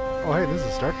 Yeah. Oh, hey, this is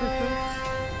a Star Trek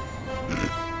film?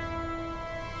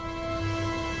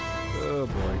 Oh,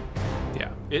 boy.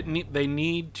 Yeah. They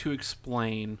need to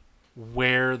explain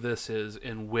where this is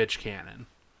in which canon.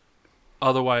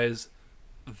 Otherwise,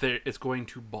 it's going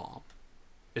to bomb.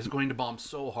 It's going to bomb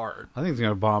so hard. I think it's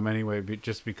going to bomb anyway,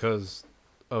 just because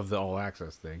of the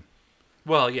all-access thing.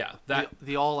 Well, yeah.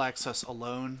 The all access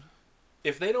alone.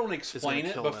 If they don't explain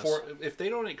it kill before, if they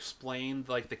don't explain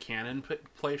like the canon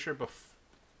placer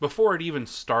before it even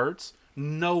starts,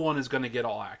 no one is going to get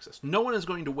all access. No one is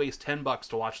going to waste $10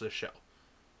 to watch this show.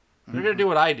 They're going to do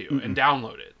what I do and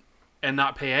download it, and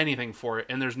not pay anything for it.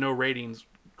 And there's no ratings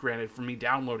granted for me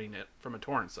downloading it from a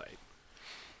torrent site.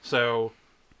 So,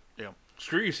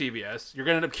 screw you, CBS. You're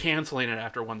going to end up canceling it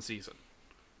after one season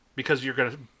because you're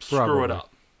going to screw it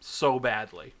up so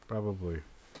badly. Probably.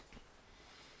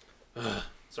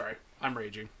 Sorry, I'm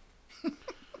raging.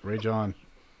 Rage on.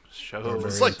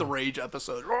 It's like the Rage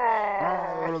episode.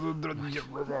 I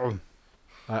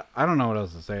don't know what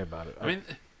else to say about it. I mean,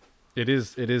 it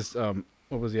is.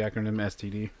 What was the acronym?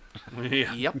 STD.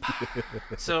 Yeah. Yep.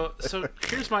 So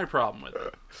here's my problem with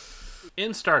it.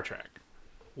 In Star Trek,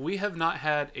 we have not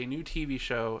had a new TV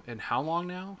show in how long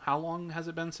now? How long has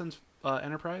it been since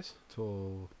Enterprise?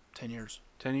 Till 10 years.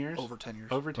 10 years? Over 10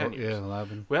 years. Over 10 years. Yeah,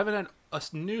 11. We haven't had a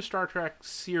new Star Trek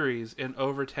series in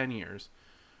over 10 years.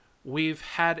 We've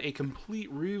had a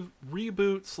complete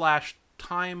reboot /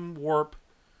 time warp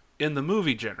in the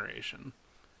movie generation.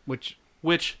 Which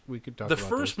we could talk the about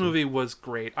first movie was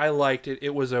great. I liked it.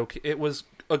 It was okay. It was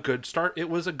a good start. It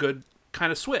was a good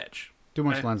kind of switch. Too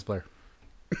much lens flare.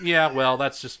 Yeah, well,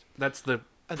 that's the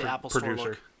Apple Store producer.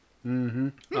 look.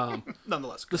 Mm-hmm.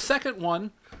 Nonetheless. The second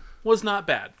one was not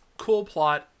bad. Cool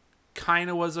plot. Kind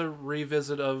of was a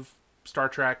revisit of Star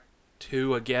Trek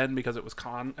 2 again because it was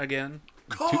Khan again.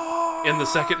 In the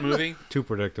second movie. Too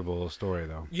predictable a story,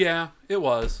 though. Yeah, it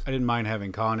was. I didn't mind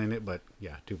having Khan in it, but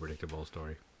yeah, too predictable a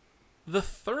story. The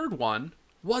third one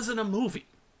wasn't a movie.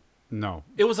 No.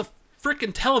 It was a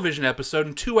freaking television episode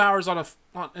in 2 hours in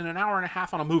an hour and a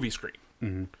half on a movie screen.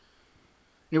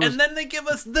 Mm-hmm. And then they give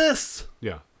us this.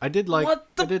 Yeah, I did like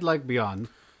Beyond.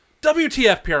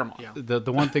 WTF Paramount. Yeah.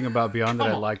 The one thing about Beyond that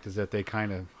I liked is that they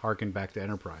kind of harkened back to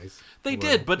Enterprise. They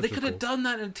did, but they could have done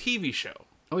that in a TV show.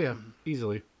 Oh yeah,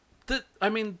 easily. The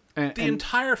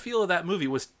entire feel of that movie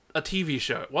was a TV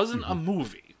show. It wasn't a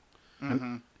movie.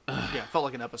 Yeah, it felt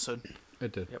like an episode.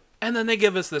 It did. Yep. And then they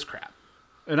give us this crap.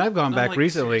 And I've gone I'm back like,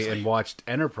 recently seriously? and watched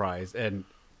Enterprise, and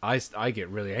I get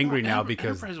really angry now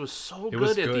because Enterprise was so it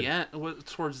was good at good. the end,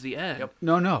 towards the end. Yep.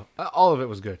 No, all of it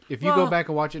was good. If you Well- go back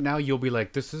and watch it now, you'll be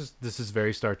like, this is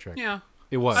very Star Trek. Yeah.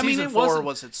 It was. I mean, Season it 4 wasn't,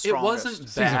 was its It wasn't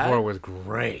strongest. bad. Season 4 was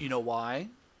great. You know why?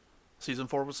 Season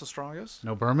 4 was the strongest.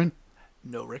 No Berman?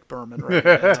 No Rick Berman. Right?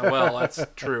 That Well, that's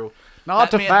true.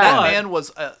 Not man, that man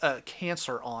was a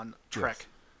cancer on Trek.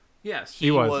 Yes, He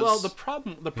was. Well, the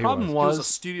problem was. He was a was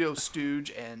studio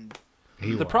stooge, and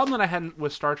the problem that I had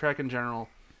with Star Trek in general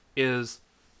is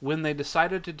when they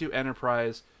decided to do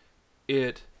Enterprise,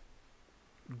 it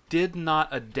did not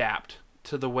adapt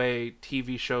to the way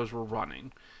TV shows were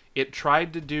running. It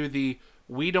tried to do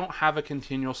we don't have a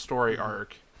continual story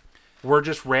arc. We're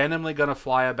just randomly going to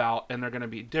fly about, and they're going to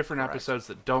be different episodes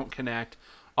that don't connect,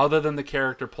 other than the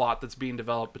character plot that's being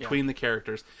developed between the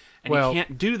characters. And Well- you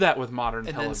can't do that with modern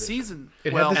and television. then season.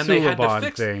 It well, had the and they had to Suliban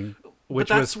fix- thing, which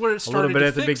that's was where it a little started bit to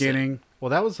at the fix it. beginning. Well,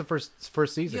 that was the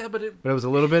first season. Yeah, but it was a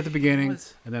little bit at the beginning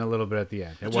was- and then a little bit at the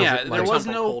end. It yeah, wasn't there like, was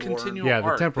Temporal no Cold War. continual yeah, the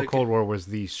arc. Temporal They Cold War was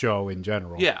the show in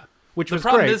general. Yeah. Which the was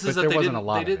problem great, is but that there they wasn't didn't, a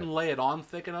lot they of didn't it. lay it on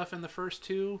thick enough in the first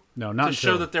two. No, not to show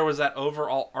until- that there was that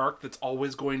overall arc that's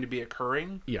always going to be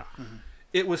occurring. Yeah.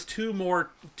 It was too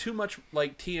much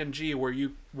like TNG,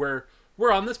 where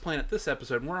we're on this planet this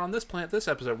episode, and we're on this planet this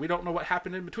episode. We don't know what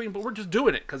happened in between, but we're just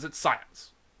doing it because it's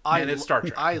science. And it's Star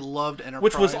Trek. I loved Enterprise,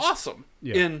 which was awesome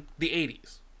Yeah. in the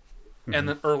 80s and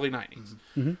the early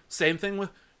 90s. Same thing with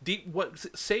what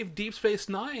saved Deep Space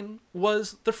Nine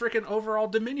was the freaking overall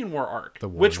Dominion War arc, The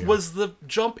war, which yeah. was the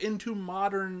jump into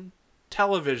modern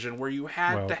television where you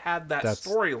had Well, to have that that's-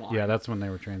 storyline Yeah, that's when they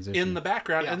were transitioning. in the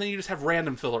background, Yeah. and then you just have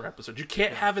random filler episodes. You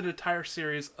can't have an entire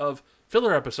series of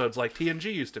filler episodes like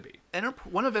TNG used to be.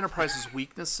 One of Enterprise's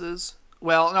weaknesses.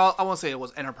 Well, no, I won't say it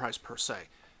was Enterprise per se,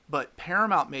 but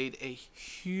Paramount made a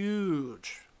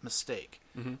huge mistake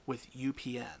with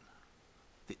UPN.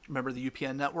 Remember the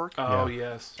UPN network? Oh,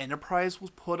 yes. Enterprise was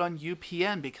put on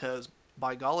UPN because,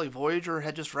 by golly, Voyager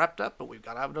had just wrapped up, but we've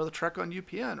got to have another Trek on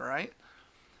UPN, right?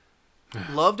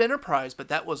 Loved Enterprise, but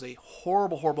that was a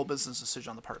horrible, horrible business decision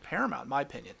on the part of Paramount, in my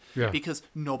opinion, Yeah. because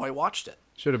nobody watched it.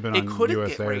 Should have been It on couldn't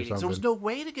USA get or ratings. There was something. no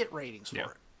way to get ratings for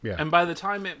it. Yeah. And by the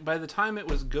time it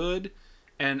was good,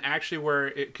 and actually where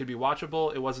it could be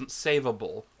watchable, it wasn't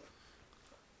savable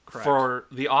Correct. for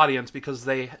the audience because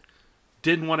they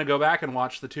didn't want to go back and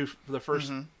watch the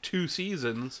first two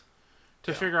seasons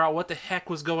to figure out what the heck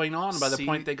was going on by the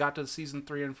point they got to season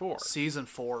 3 and 4. Season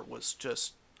 4 was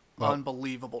just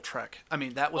unbelievable Trek. I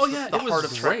mean, that was Oh, the, yeah, the it was heart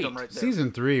of great. Trekdom right there.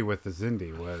 Season 3 with the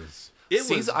Zindi was...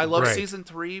 I love great. season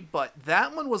 3, but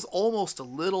that one was almost a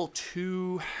little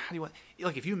too. How do you want?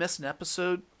 Like, if you missed an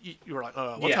episode, you were like,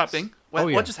 "What's Yes. happening? What, Oh,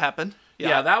 yeah. what just happened?"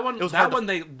 Yeah, that one. It was That hard to- one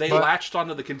they But- latched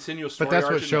onto the continuous story. But that's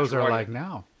arc what and shows are destroyed like it.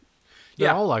 now. They're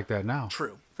Yeah. all like that now.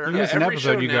 True. Fair You enough. miss an every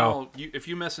episode, show you now, go... if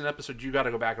you miss an episode, you got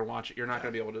to go back and watch it. You're not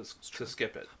going to be able to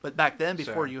skip it. But back then,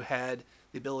 before So- you had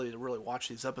the ability to really watch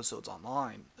these episodes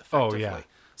online Oh, effectively. yeah.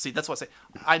 See, that's why I say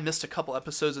I missed a couple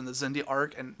episodes in the Zindi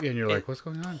arc, and And you're it like, what's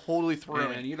going on? Totally threw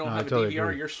And me. you don't No, I have a totally DVR,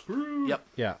 agree. you're screwed. Yep.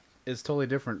 Yeah. It's totally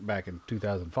different back in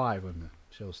 2005 when the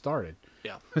show started.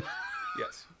 Yeah.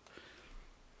 Yes.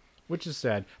 Which is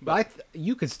sad. But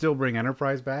you could still bring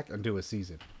Enterprise back and do a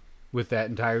season with that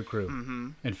entire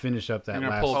crew and finish up that You're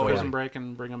gonna last pull a story. Prison Break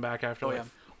and bring them back after. Oh, like- yeah.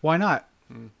 Why not?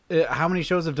 How many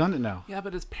shows have done it now? Yeah,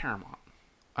 but it's Paramount.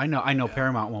 I know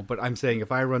Paramount won't, but I'm saying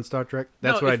if I run Star Trek,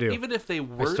 that's what I do. Even if they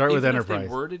were, start with even if Enterprise.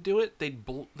 they were to do it,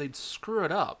 they'd screw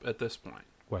it up at this point.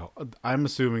 Well, I'm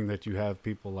assuming that you have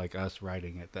people like us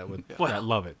writing it that would Well, that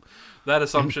love it. That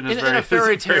assumption is In very a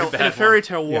fairy is a very tale, in bad a one. fairy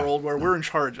tale Yeah. world where we're in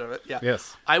charge of it. Yeah.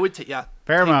 Yes. I would take. Yeah.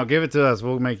 Paramount, give it to us.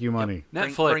 We'll make you money.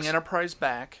 Netflix. Bring Enterprise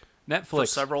back. For Netflix.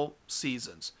 several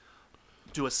seasons.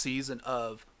 Do a season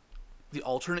of the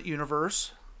alternate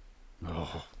universe.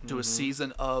 Oh, Do a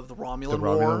season of the Romulan, the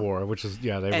War. Romulan War, which is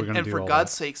they were going to And do for all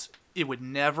God's that. sakes, it would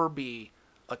never be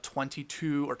a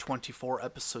 22 or 24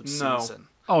 episode No. season.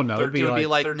 Oh no, it'd It would be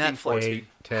like 13, Netflix. 14.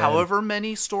 10. However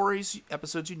many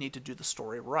episodes you need to do the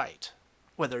story right.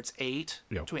 Whether it's 8,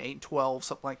 Yeah. between 8 and 12,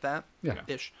 something like that. Yeah.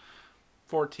 Ish.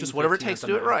 14, Just whatever it 15 takes at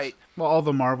to the do it max. right. Well, all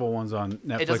the Marvel ones on It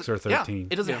Netflix doesn't- are 13.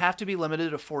 It doesn't Yeah. have to be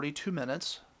limited to 42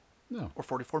 minutes No, or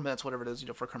 44 minutes, whatever it is,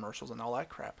 for commercials and all that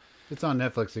crap. it's on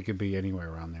Netflix. It could be anywhere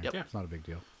around there. Yep. It's not a big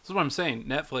deal. This is what I'm saying.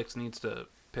 Netflix needs to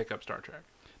pick up Star Trek.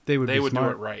 They would They be would do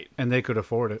smart, it right. and they could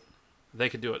afford it. They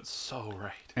could do it so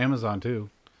right. Amazon too.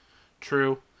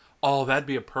 True. Oh, that'd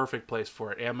be a perfect place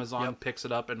for it. Amazon Yep. picks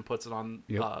it up and puts it on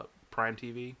Yep. Prime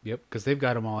TV. Yep, because they've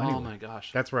got them all anyway. Oh my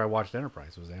gosh. That's where I watched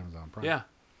Enterprise. Was Amazon Prime. Yeah.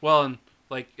 Well, and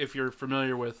like if you're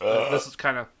familiar with this is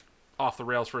kind of off the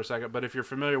rails for a second, but if you're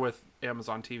familiar with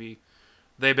Amazon TV,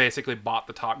 they basically bought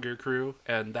the Top Gear crew,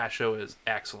 and that show is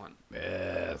excellent.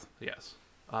 Yes. Yes.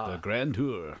 The Grand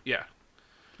Tour. Yeah.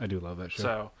 I do love that show.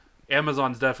 So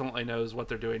Amazon definitely knows what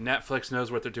they're doing. Netflix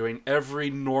knows what they're doing. Every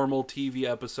normal TV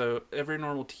episode, every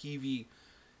normal TV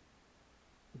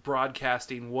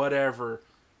broadcasting, whatever,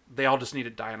 they all just need to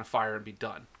die in a fire and be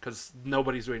done because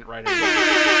nobody's doing it right anymore.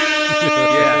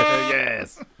 Yeah.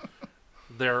 Yes.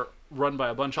 They're run by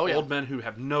a bunch of old men who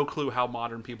have no clue how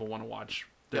modern people want to watch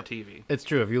their TV. It's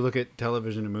true. If you look at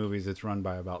television and movies, it's run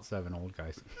by about 7 old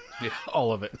guys. Yeah.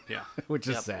 All of it. Yeah. Which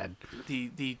is sad.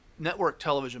 The network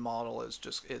television model is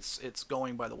just it's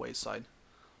going by the wayside.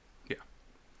 Yeah.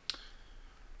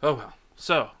 Oh well.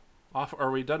 So,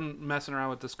 are we done messing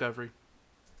around with Discovery?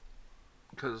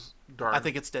 Because I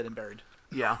think it's dead and buried.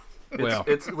 Yeah.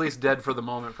 It's at least dead for the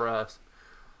moment for us.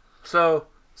 So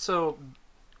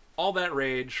all that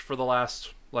rage for the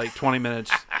last 20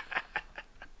 minutes.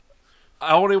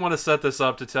 I only want to set this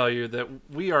up to tell you that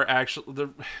we are actually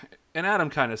and Adam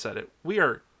kind of said it. We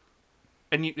are,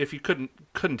 and if you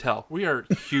couldn't tell, we are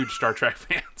huge Star Trek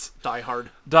fans. Die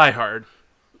hard.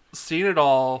 Seen it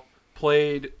all.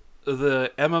 Played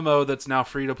the MMO that's now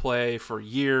free to play for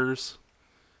years.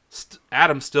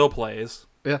 Adam still plays.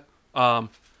 Yeah.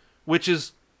 Which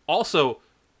is also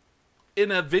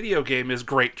in a video game is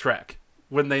great Trek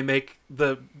when they make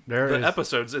the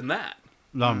episodes in that.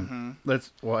 And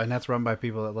that's run by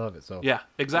people that love it. So yeah,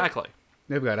 exactly.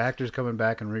 They've got actors coming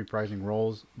back and reprising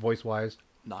roles, voice wise.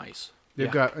 Nice. They've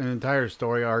got an entire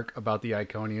story arc about the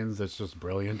Iconians that's just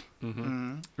brilliant.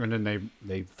 Mm-hmm. And then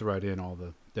they thread in all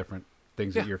the different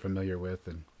things that you're familiar with,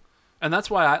 and that's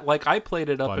why I played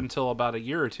it up until about a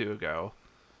year or two ago,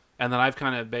 and then I've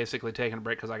kind of basically taken a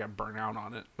break because I got burnt out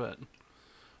on it. But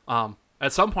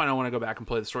at some point, I want to go back and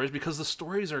play the stories because the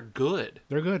stories are good.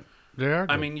 They're good. They are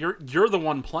good. I mean, you're the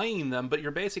one playing them, but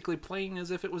you're basically playing as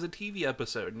if it was a TV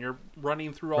episode, and you're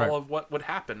running through all of what would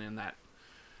happen in that.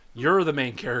 You're the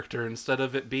main character instead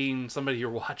of it being somebody you're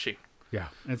watching. Yeah,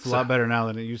 it's a lot better now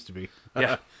than it used to be.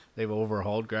 Yeah. They've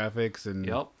overhauled graphics, and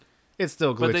yep. It's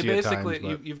still glitchy but they basically, at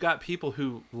times. But you've got people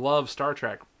who love Star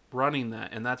Trek running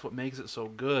that, and that's what makes it so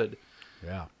good.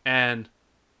 Yeah. And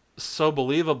so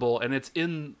believable, and it's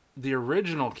in the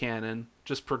original canon,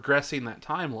 just progressing that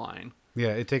timeline. Yeah,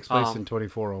 it takes place in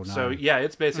 2409. So yeah,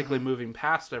 it's basically moving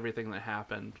past everything that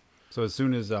happened. So as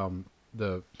soon as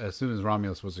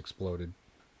Romulus was exploded,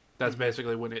 that's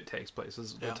basically when it takes place.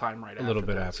 Is the time right after a little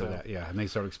bit that, after that, yeah, and they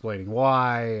start explaining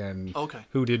why and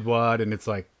who did what, and it's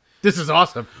like, this is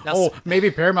awesome.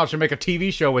 Maybe Paramount should make a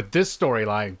TV show with this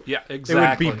storyline. Yeah,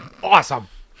 exactly. It would be awesome.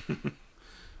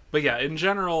 But yeah, in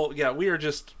general, yeah, we're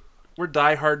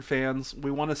diehard fans. We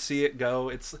want to see it go.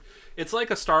 It's like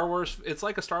a Star Wars. It's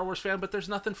like a Star Wars fan, but there's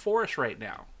nothing for us right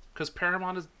now because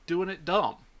Paramount is doing it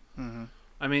dumb. Mm-hmm.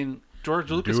 I mean,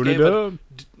 George Lucas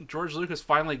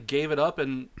finally gave it up,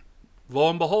 and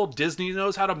lo and behold, Disney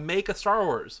knows how to make a Star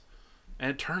Wars, and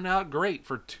it turned out great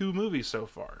for 2 movies so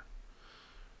far.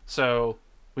 So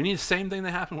we need the same thing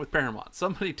that happened with Paramount.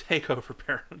 Somebody take over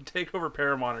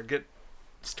Paramount, or get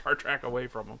Star Trek away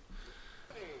from them.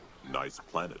 Nice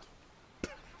planet.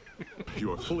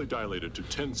 You are fully dilated to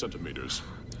 10 centimeters.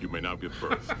 You may now give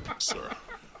birth, sir.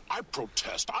 I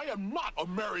protest. I am not a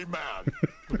merry man.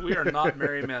 We are not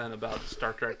merry men about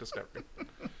Star Trek Discovery.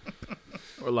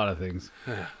 Or a lot of things.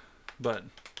 But,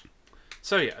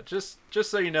 so yeah, just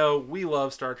so you know, we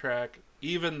love Star Trek,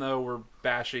 even though we're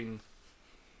bashing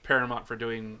Paramount for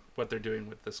doing what they're doing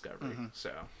with Discovery. Mm-hmm.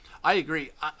 So I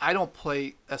agree. I don't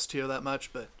play STO that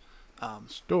much, but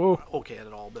okay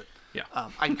at all. But yeah,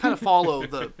 I kind of follow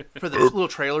for the little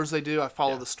trailers they do. I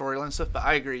follow the storyline stuff. But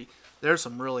I agree, there's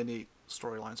some really neat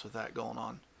storylines with that going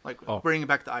on, like bringing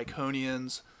back the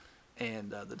Iconians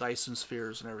and the Dyson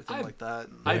spheres and everything like that.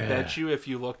 And, I bet you if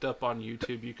you looked up on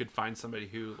YouTube, you could find somebody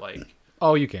who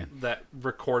you can that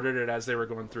recorded it as they were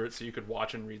going through it, so you could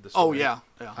watch and read the story. Oh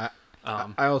yeah.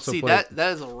 I also see that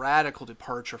is a radical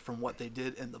departure from what they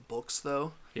did in the books,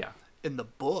 though. Yeah. In the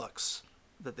books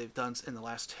that they've done in the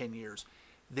last 10 years,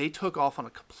 they took off on a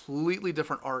completely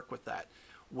different arc with that,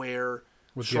 where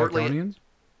with shortly. The Iconians?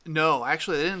 No,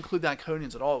 actually, they didn't include the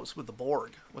Iconians at all. It was with the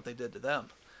Borg, what they did to them.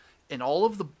 In all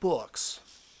of the books,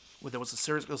 there was a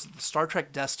series, it was the Star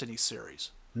Trek Destiny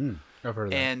series. I've heard of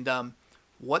that. And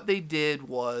what they did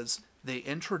was they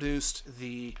introduced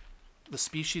the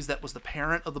species that was the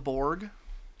parent of the Borg.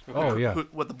 Oh, yeah.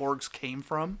 What the Borgs came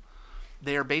from.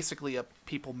 They are basically a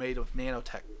people made of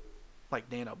nanotech, like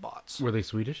nanobots. Were they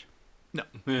Swedish? No,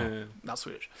 not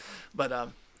Swedish.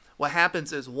 But what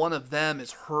happens is one of them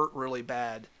is hurt really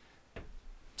bad.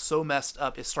 so messed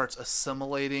up it starts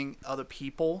assimilating other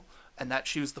people, and that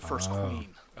she was the first queen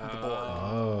of the Borg.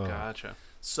 Oh, gotcha.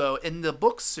 So in the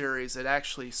book series, it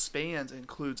actually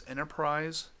includes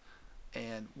Enterprise,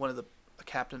 and one of the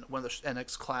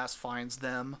NX class finds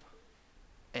them,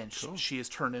 and she is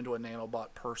turned into a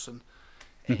nanobot person,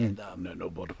 and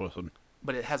nanobot person.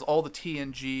 But it has all the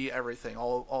TNG, everything,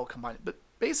 all combined. But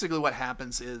basically, what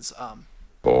happens is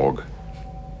Borg.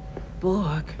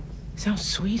 Borg? Sounds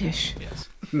Swedish. Yes.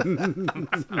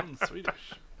 Sounds Swedish.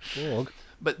 Borg.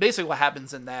 But basically, what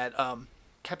happens in that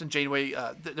Captain Janeway,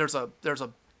 there's a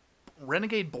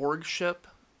renegade Borg ship.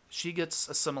 She gets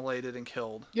assimilated and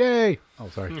killed. Yay! Oh,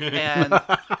 sorry.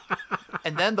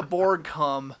 And then the Borg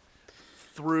come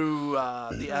through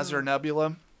the Azure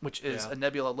Nebula, which is a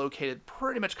nebula located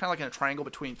pretty much kind of like in a triangle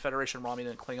between Federation, Romulan,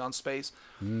 and Klingon space.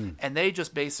 And they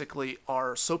just basically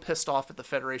are so pissed off at the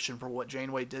Federation for what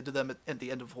Janeway did to them at the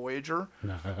end of Voyager.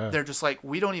 They're just like,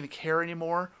 we don't even care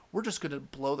anymore. We're just going to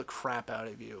blow the crap out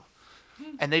of you.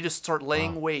 And they just start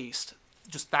laying waste.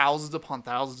 Just thousands upon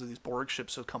thousands of these Borg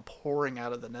ships will come pouring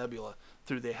out of the nebula.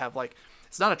 They have like,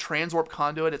 it's not a transwarp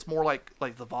conduit. It's more like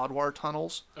the Vaadwaur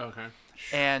tunnels. Okay.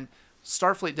 And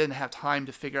Starfleet didn't have time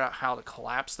to figure out how to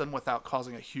collapse them without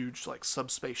causing a huge like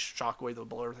subspace shockwave that would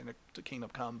blow everything to Kingdom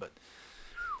Come. But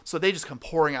so they just come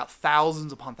pouring out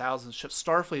thousands upon thousands of ships.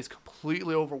 Starfleet is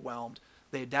completely overwhelmed.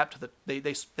 They adapt to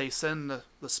they send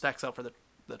the specs out for the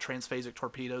transphasic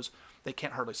torpedoes. They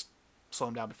can't hardly slow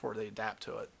them down before they adapt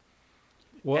to it.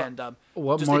 What? And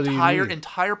What just more do you need?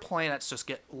 entire planets just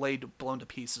get blown to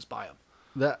pieces by them.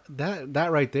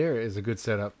 That right there is a good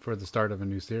setup for the start of a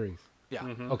new series. Yeah.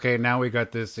 Okay, now we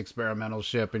got this experimental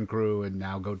ship and crew, and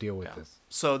now go deal with this.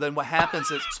 So then what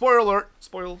happens is, spoiler alert,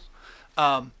 spoilers.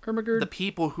 The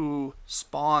people who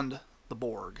spawned the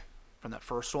Borg from that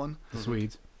first one, The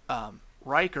Swedes.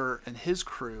 Riker and his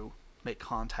crew make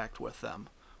contact with them,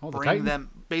 Oh, the bring Titan? them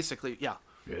basically,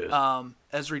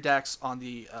 Ezri Dax on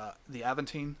the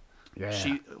Aventine,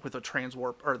 she with the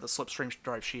transwarp or the slipstream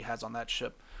drive she has on that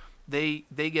ship, they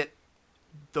get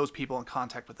those people in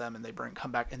contact with them, and they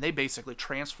come back, and they basically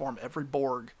transform every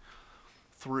Borg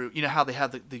through. You know how they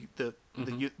have the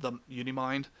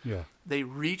Unimind? Yeah. They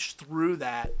reach through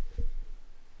that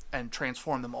and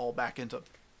transform them all back into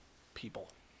people.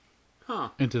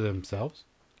 Into themselves?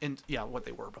 What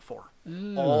they were before.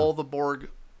 All the Borg,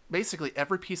 basically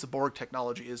every piece of Borg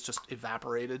technology is just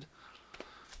evaporated.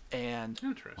 And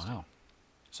interesting. Wow.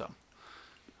 So,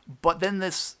 but then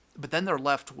they're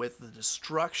left with the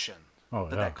destruction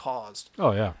that caused.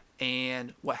 Oh yeah.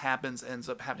 And what ends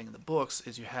up happening in the books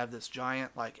is you have this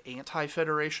giant like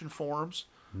anti-Federation forms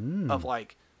of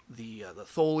like the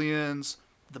Tholians,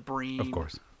 the Breen, Of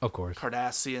course.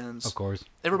 Cardassians, Of course.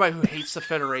 everybody who hates the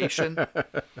Federation,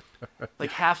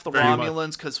 like half the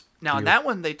Romulans, because now in that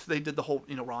one they did the whole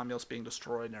Romulus being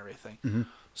destroyed and everything.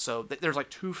 So there's like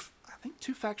two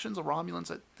factions of Romulans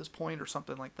at this point or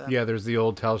something like that. Yeah, there's the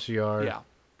old Tal Shiar. Yeah.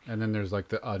 And then there's like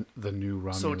the new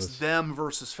Romulus. So it's them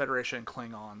versus Federation and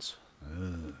Klingons.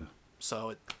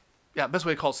 So best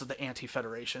way to call it is the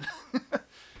anti-Federation.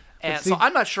 And so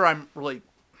I'm not sure I don't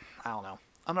know.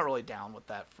 I'm not really down with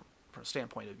that from a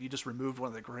standpoint of you just removed one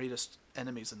of the greatest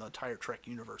enemies in the entire Trek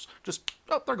universe. Just,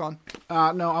 they're gone.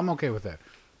 No, I'm okay with that.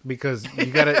 Because you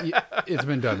gotta, it's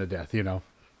been done to death,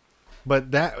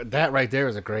 But that right there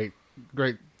is a great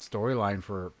storyline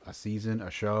for a season, a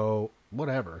show,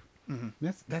 whatever.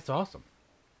 That's awesome.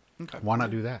 Okay. Why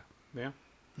not do that? Yeah.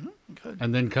 Good.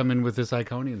 And then come in with this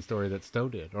Iconian story that Stowe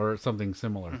did, or something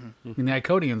similar. I mean, the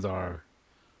Iconians are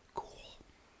cool.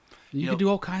 You can do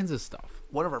all kinds of stuff.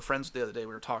 One of our friends the other day,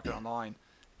 we were talking online,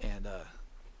 and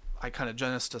I kind of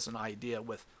genesis us an idea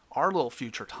with our little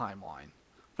future timeline.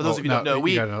 For those of you who don't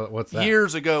know, what's that?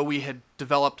 Years ago we had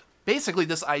developed basically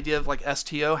this idea of like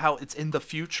STO, how it's in the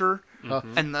future,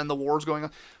 and then the war's going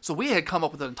on. So we had come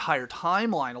up with an entire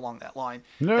timeline along that line.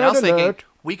 And I was thinking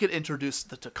we could introduce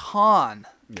the Takan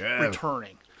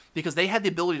returning, because they had the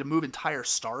ability to move entire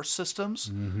star systems.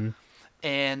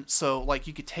 And so, like,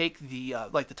 you could take the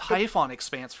the Typhon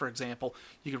Expanse, for example.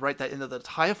 You could write that into the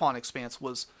Typhon Expanse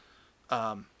was,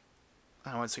 I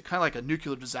don't want to say, kind of like a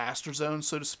nuclear disaster zone,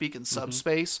 so to speak, in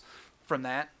subspace. From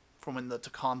when the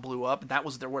Takan blew up, and that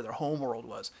was where their homeworld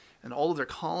was. And all of their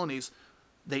colonies,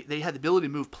 they had the ability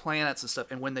to move planets and stuff.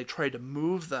 And when they tried to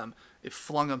move them, it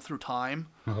flung them through time.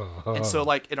 And so,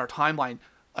 like in our timeline,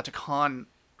 a Takan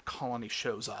colony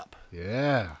shows up.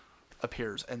 Yeah.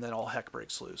 Appears, and then all heck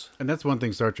breaks loose. And that's one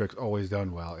thing Star Trek's always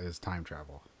done well is time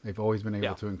travel. They've always been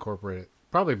able to incorporate it,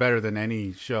 probably better than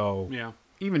any show. Yeah.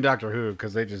 Even Doctor Who,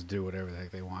 because they just do whatever the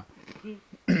heck they want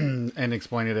and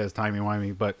explain it as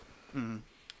timey-wimey. But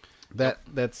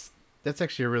That's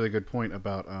actually a really good point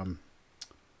about I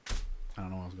don't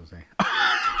know what I was gonna say.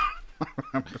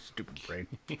 I'm a stupid brain.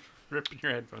 Ripping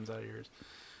your headphones out of yours.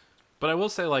 But I will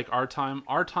say, like, our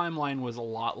timeline was a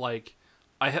lot like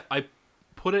I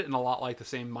put it in a lot like the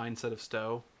same mindset of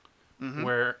Stowe,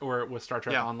 where with Star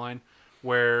Trek Online,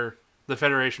 where the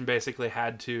Federation basically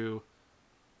had to,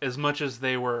 as much as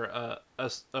they were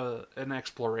an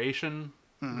exploration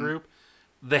group,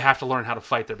 they have to learn how to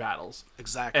fight their battles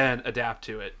and adapt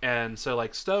to it. And so,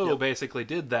 like, Stowe basically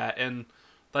did that, and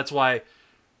that's why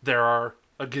there are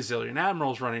a gazillion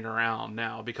admirals running around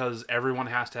now, because everyone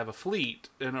has to have a fleet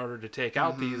in order to take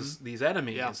out these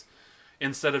enemies,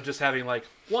 instead of just having like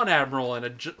one admiral and a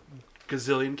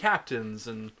gazillion captains.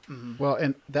 And well,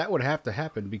 and that would have to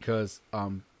happen because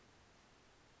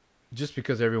just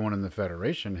because everyone in the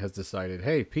Federation has decided,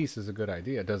 hey, peace is a good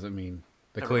idea, doesn't mean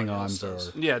the Klingons or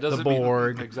the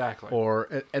Borg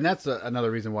and that's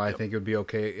another reason why I think it would be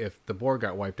okay if the Borg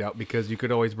got wiped out, because you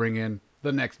could always bring in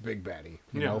the next big baddie,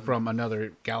 you know, from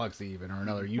another galaxy even, or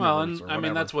another universe. Well, and or I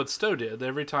mean, that's what Stowe did.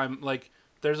 Every time, like,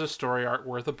 there's a story arc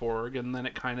worth a Borg, and then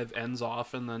it kind of ends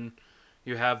off, and then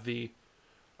you have the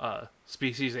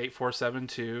Species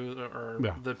 8472, or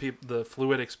the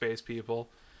fluidic space people,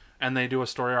 and they do a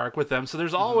story arc with them. So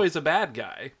there's always a bad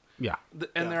guy. Yeah.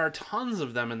 And there are tons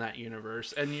of them in that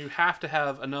universe, and you have to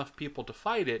have enough people to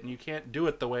fight it, and you can't do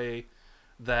it the way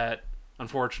that,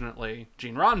 unfortunately,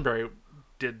 Gene Roddenberry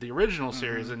did the original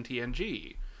series in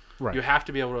TNG. Right. You have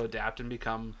to be able to adapt and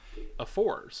become a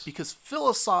force. Because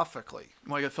philosophically,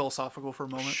 want to get philosophical for a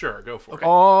moment? Sure, go for it.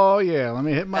 Oh, yeah. Let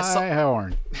me hit my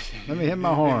horn. Let me hit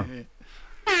my horn.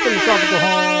 Philosophical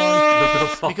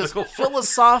horn. Because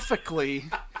philosophically,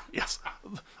 yes,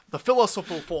 the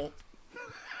philosophical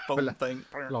thing.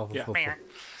 Yeah.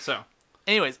 So,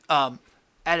 anyways, at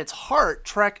its heart,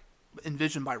 Trek,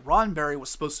 envisioned by Roddenberry, was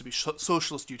supposed to be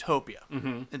socialist utopia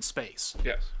in space.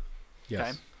 Yes.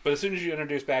 Okay? But as soon as you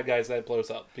introduce bad guys, that blows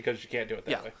up, because you can't do it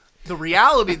that way. The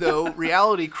reality, though,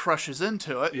 reality crushes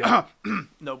into it. Yeah.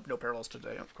 no parallels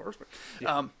today, of course. But,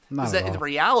 is that in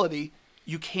reality,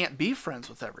 you can't be friends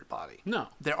with everybody. No.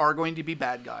 There are going to be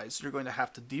bad guys. You're going to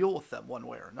have to deal with them one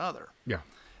way or another. Yeah.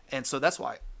 And so that's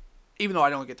why, even though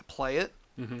I don't get to play it,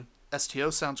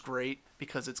 STO sounds great,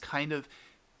 because it's kind of...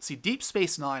 See, Deep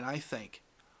Space Nine, I think,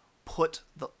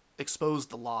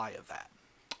 exposed the lie of that.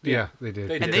 Yeah, they did.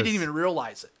 They didn't even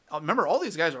realize it. Remember, all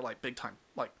these guys are like big time,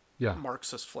 like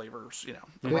Marxist flavors, you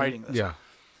know, writing this. Yeah.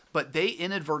 But they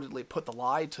inadvertently put the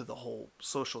lie to the whole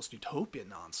socialist utopia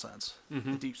nonsense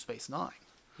in Deep Space Nine.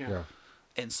 Yeah.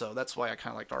 And so that's why I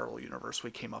kind of liked our little universe we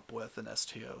came up with in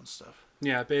STO and stuff.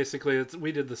 Yeah, basically,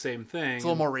 we did the same thing. It's a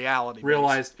little more reality.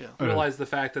 Realized the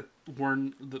fact that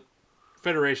the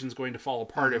Federation's going to fall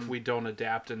apart if we don't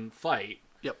adapt and fight.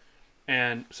 Yep.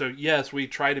 And so, yes, we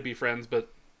try to be friends,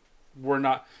 but we're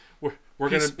not. We're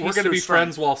gonna be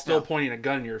friends while still pointing a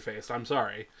gun in your face. I'm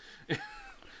sorry.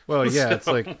 Well, yeah, it's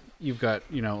like you've got,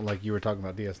 you know, like you were talking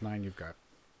about DS9. You've got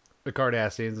the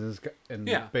Cardassians and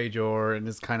Bajor, and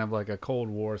it's kind of like a Cold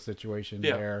War situation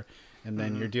there. And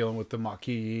then you're dealing with the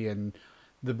Maquis and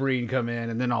the Breen come in,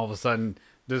 and then all of a sudden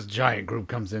this giant group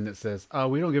comes in that says,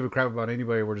 we don't give a crap about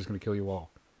anybody, we're just going to kill you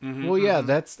all. Well, yeah,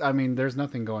 there's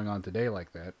nothing going on today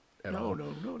like that at all.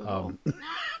 No, not at all.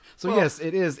 So yes,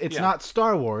 it is. It's not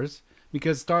Star Wars,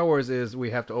 because Star Wars is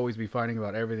we have to always be fighting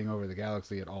about everything over the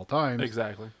galaxy at all times.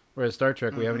 Exactly. Whereas Star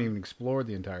Trek, we haven't even explored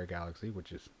the entire galaxy,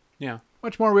 which is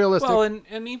much more realistic. Well,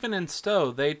 and even in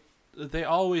Stowe, they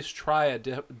always try a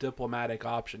diplomatic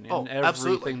option in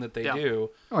everything that they do.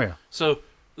 Oh yeah. So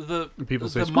the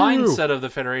say, mindset of the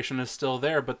Federation is still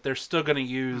there, but they're still going to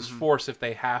use force if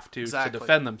they have to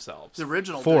defend themselves. The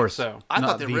original force. I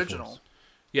thought the original. Force.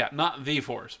 Yeah, not the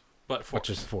force, but force. Which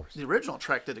is force. The original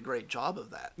Trek did a great job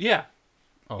of that. Yeah.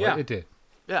 Oh, yeah. It did.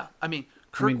 Yeah, I mean,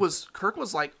 Kirk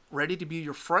was like ready to be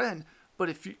your friend, but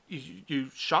if you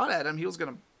shot at him, he was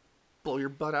going to blow your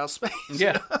butt out of space.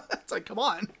 Yeah. It's like, come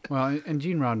on. Well, and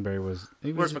Gene Roddenberry was...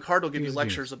 Whereas Picard will give you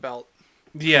lectures about...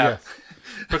 Yeah.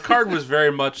 Picard was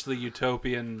very much the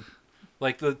utopian...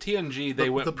 Like, the TNG, they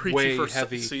went way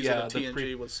heavy. Yeah, the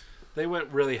TNG was... They went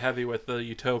really heavy with the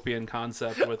utopian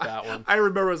concept with that one. I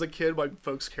remember as a kid my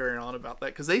folks carrying on about that,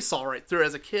 because they saw right through it.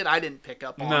 As a kid, I didn't pick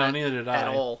up on it neither did at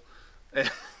I. all.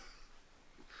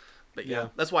 But yeah,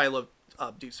 that's why I love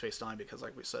Deep Space Nine, because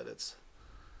like we said,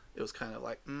 it was kind of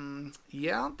like,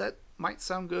 that might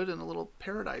sound good in a little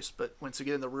paradise, but once you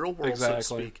get in the real world, so to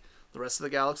speak, the rest of the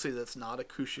galaxy, that's not a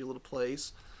cushy little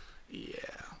place. Yeah.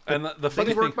 And the funny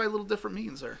things work thing, by little different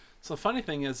means there. So the funny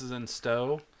thing is in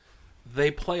Stowe,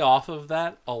 they play off of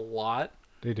that a lot.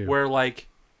 They do. Where, like,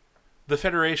 the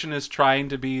Federation is trying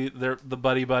to be the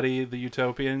buddy, the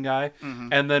utopian guy,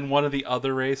 and then one of the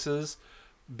other races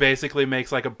basically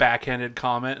makes like a backhanded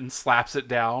comment and slaps it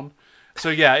down. So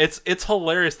yeah, it's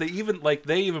hilarious. They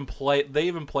even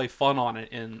play fun on it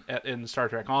in Star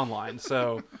Trek Online.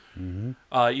 So you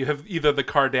have either the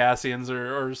Cardassians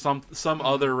or some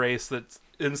other race that's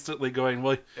instantly going,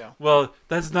 well,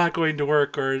 that's not going to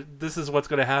work, or this is what's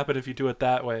going to happen if you do it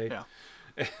that way. Yeah.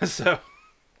 So,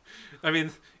 I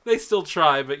mean, they still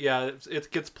try, but yeah,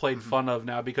 it gets played fun of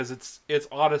now because it's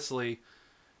honestly,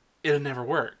 it'll never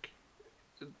work.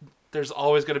 There's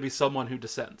always going to be someone who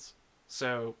dissents.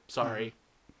 So, sorry.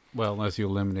 Well, unless you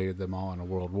eliminated them all in a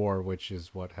world war, which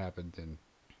is what happened in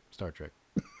Star Trek.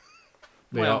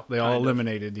 They all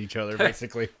eliminated each other,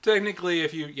 basically. Technically,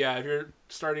 if you're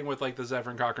starting with like the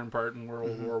Zefram Cochrane part in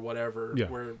World War whatever,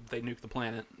 where they nuke the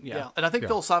planet. Yeah. And I think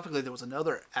philosophically there was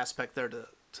another aspect there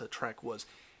to Trek was,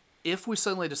 if we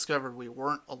suddenly discovered we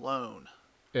weren't alone,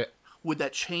 would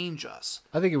that change us?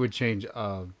 I think it would change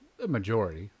a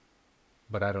majority,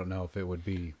 but I don't know if it would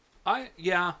be. I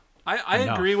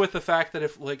agree with the fact that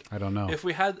if like I don't know if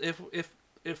we had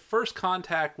if first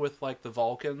contact with like the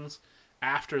Vulcans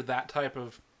after that type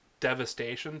of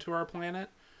devastation to our planet,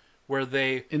 where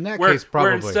they case probably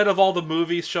where instead of all the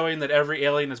movies showing that every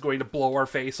alien is going to blow our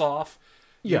face off,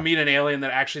 you meet an alien that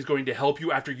actually is going to help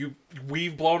you after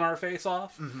we've blown our face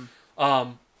off.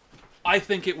 I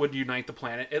think it would unite the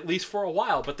planet at least for a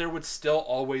while, but there would still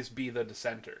always be the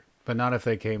dissenter. But not if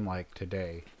they came like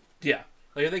today. Yeah.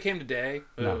 Like if they came today,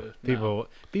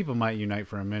 people might unite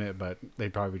for a minute, but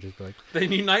they'd probably just be like... They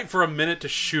unite for a minute to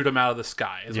shoot them out of the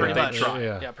sky. Is what they try.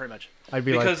 Yeah, pretty much. I'd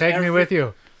be like, take me with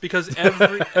you. Because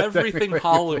everything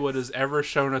Hollywood has ever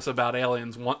shown us about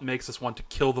aliens makes us want to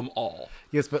kill them all.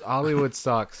 Yes, but Hollywood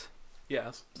sucks.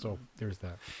 Yes. So there's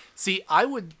that. See, I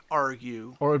would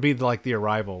argue... Or it would be like The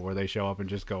Arrival, where they show up and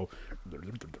just go...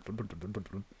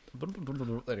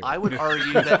 Anyway. I would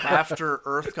argue that after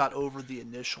Earth got over the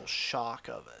initial shock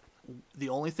of it, the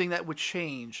only thing that would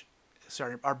change,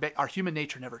 our human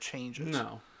nature never changes.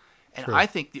 No. And I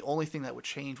think the only thing that would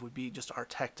change would be just our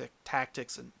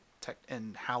tactics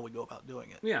and how we go about doing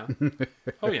it. Yeah.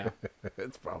 Oh yeah.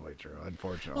 It's probably true.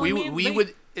 Unfortunately, we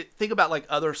would think about like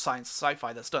other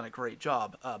sci-fi that's done a great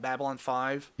job. Babylon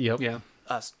 5. Yep. Yeah.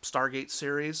 Stargate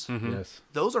series. Yes.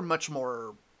 Those are much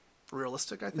more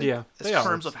realistic, I think. Yeah. In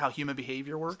terms of how human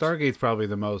behavior works. Stargate's probably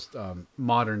the most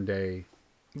modern day.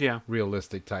 Yeah.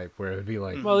 Realistic type, where it'd be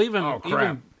like, well,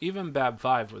 even Bab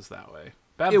 5 was that way.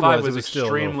 Bab 5 was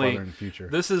extremely. Still in the future.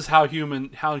 This is how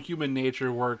human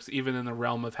nature works, even in the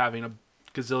realm of having a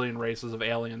gazillion races of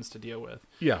aliens to deal with.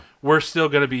 Yeah, we're still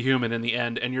going to be human in the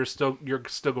end, and you're still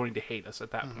going to hate us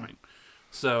at that point.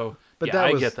 So, but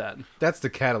I get that. That's the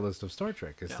catalyst of Star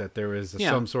Trek, is that there is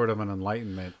some sort of an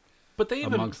enlightenment. But they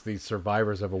amongst these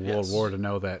survivors of a world war to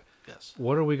know that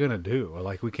what are we going to do?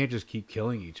 Like, we can't just keep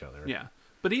killing each other. Yeah.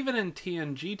 But even in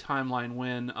TNG timeline,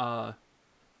 when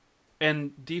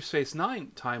and Deep Space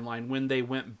Nine timeline, when they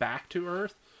went back to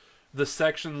Earth, the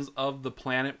sections of the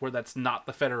planet where that's not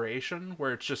the Federation,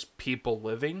 where it's just people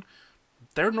living,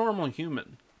 they're normal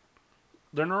human.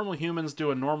 They're normal humans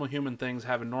doing normal human things,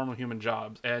 having normal human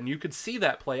jobs. And you could see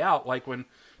that play out, like when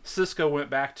Sisko went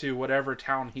back to whatever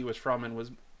town he was from and was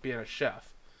being a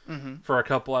chef for a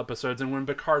couple episodes, and when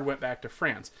Picard went back to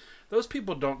France. Those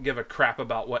people don't give a crap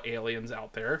about what aliens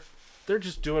out there. They're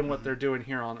just doing what they're doing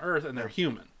here on Earth, and they're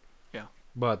human. Yeah.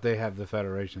 But they have the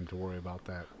Federation to worry about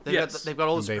that. They've got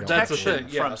all this protection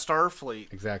from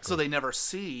Starfleet. Exactly. So they never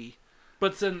see.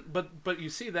 But you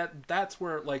see that's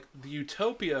where like the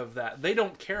utopia of that, they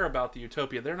don't care about the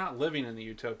utopia. They're not living in the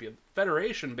utopia.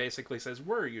 Federation basically says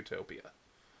we're a utopia.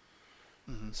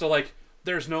 So like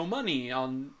there's no money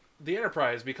on the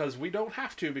Enterprise because we don't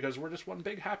have to, because we're just one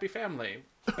big happy family.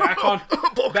 Back on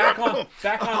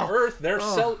Earth,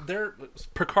 they're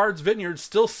Picard's Vineyard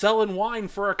still selling wine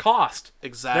for a cost.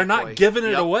 Exactly. They're not giving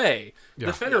it away. Yeah.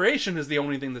 The Federation is the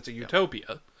only thing that's a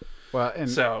utopia. Well,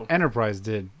 and Enterprise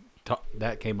did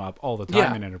that came up all the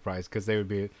time in Enterprise, because they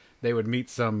would meet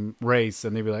some race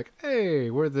and they'd be like, "Hey,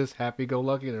 we're this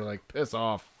happy-go-lucky." They're like, "Piss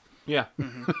off." Yeah.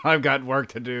 I've got work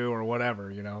to do or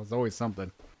whatever, you know. It's always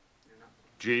something.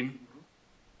 Gene,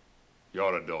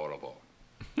 you're adorable.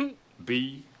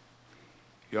 B,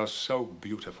 you're so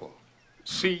beautiful.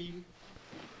 C,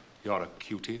 you're a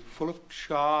cutie full of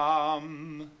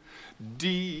charm. D,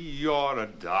 you're a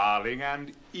darling,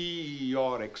 and E,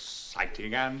 you're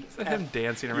exciting, and F, him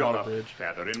dancing around the bridge.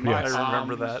 Feather in my arms. I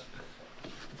remember that.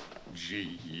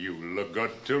 G, you look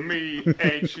good to me.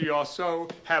 H, you're so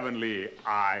heavenly.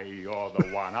 I, you're the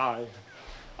one I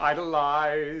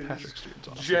idolize. Patrick Stewart's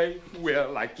awesome. J, we're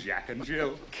like Jack and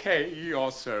Jill. K,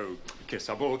 you're so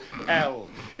kissable. L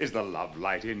is the love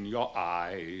light in your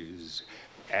eyes.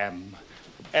 M,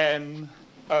 N,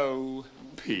 O,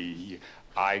 P.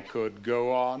 I could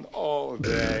go on all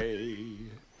day.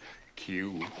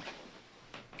 Q,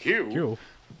 Q.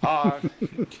 R,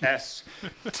 S,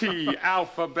 T,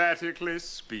 alphabetically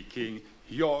speaking,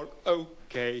 you're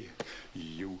okay.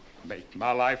 U, make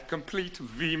my life complete.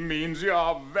 V means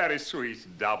you're very sweet.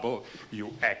 W,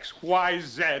 X, Y,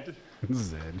 Z.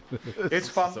 Z. It's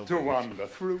fun So to big. wander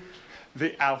through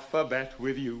the alphabet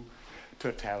with you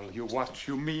to tell you what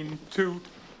you mean to.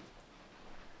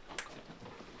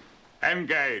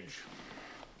 Engage.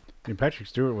 And Patrick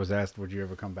Stewart was asked, "Would you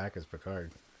ever come back as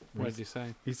Picard?" What did he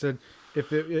say? He said,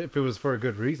 "If it was for a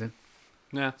good reason."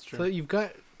 Yeah, that's true. So you've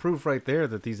got proof right there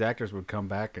that these actors would come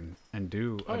back and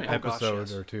do an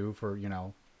episode or two for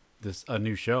a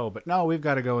new show. But no, we've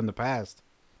got to go in the past.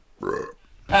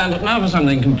 And now for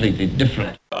something completely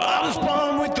different. I was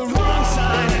born with the wrong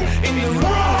sign in the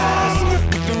wrong house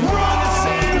with the wrong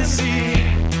ascendancy.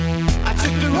 I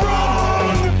took the wrong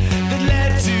road that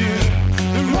led to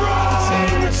the wrong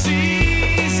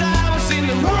tendencies. I was in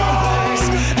the wrong place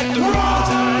at the wrong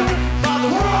time for the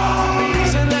wrong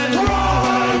reason and the wrong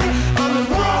word on the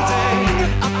wrong day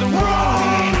at the wrong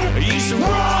week. I used the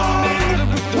wrong method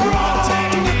with the wrong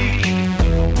technique.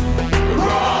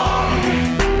 Wrong.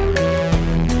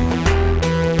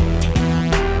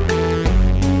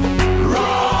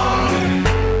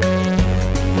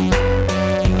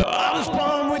 I was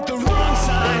born with the wrong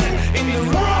sign in the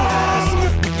wrong house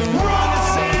with the wrong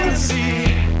ascendancy.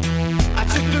 I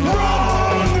took the wrong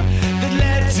road that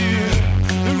led to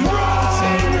the wrong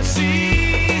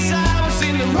tendencies. I was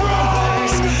in the wrong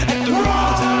place at the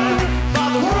wrong time for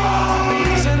the wrong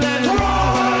reason and the wrong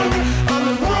word on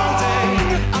the wrong day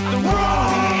at the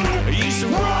wrong week. I used the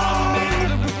wrong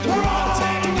method with the wrong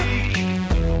technique.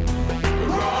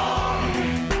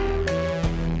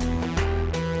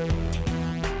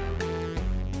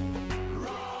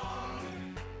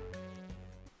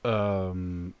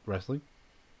 Wrong. Wrestling.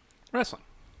 Wrestling.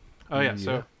 Oh yeah.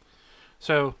 Yeah.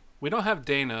 So we don't have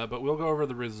Dana, but we'll go over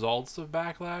the results of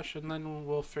Backlash, and then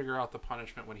we'll figure out the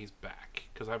punishment when he's back.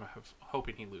 Because I'm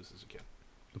hoping he loses again.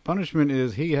 The punishment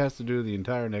is he has to do the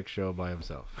entire next show by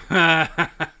himself.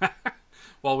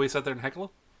 While we sit there and heckle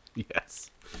him?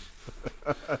 Yes.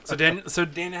 So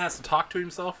Dana has to talk to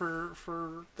himself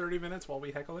for 30 minutes while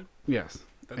we heckle him? Yes.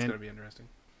 That's going to be interesting.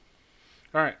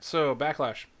 All right, so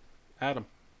Backlash. Adam.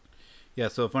 Yeah,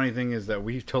 so the funny thing is that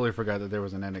we totally forgot that there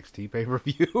was an NXT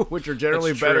pay-per-view, which are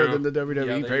generally That's better true. than the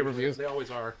WWE Yeah, pay-per-views. They always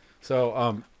are.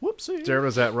 So, whoopsie. Jared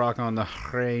was at Rock on the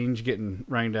Range getting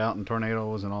rained out and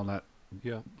tornadoes and all that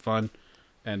fun.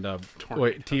 And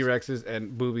T-Rexes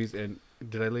and boobies. And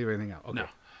did I leave anything out? Okay. No.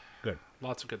 Good.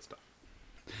 Lots of good stuff.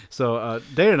 So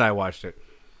Dana and I watched it.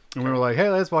 And we were like, hey,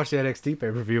 let's watch the NXT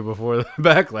pay-per-view before the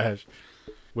Backlash.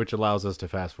 Which allows us to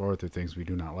fast forward through things we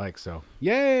do not like. So,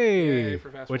 yay! For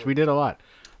fast Which forward. we did a lot.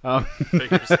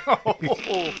 Figures.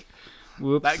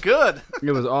 Whoops. That good.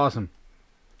 It was awesome.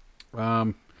 Let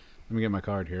me get my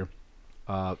card here.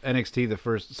 NXT, the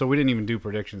first. So we didn't even do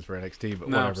predictions for NXT, but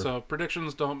No, whatever. so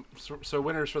predictions don't. So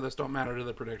winners for this don't matter to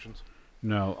the predictions.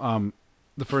 No.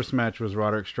 The first match was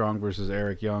Roderick Strong versus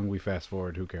Eric Young. We fast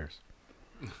forward. Who cares?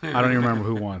 I don't even remember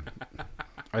who won.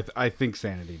 I think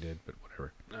Sanity did, but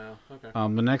whatever. Oh,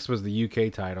 okay. The next was the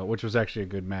UK title, which was actually a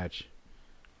good match.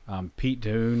 Pete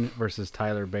Dunne versus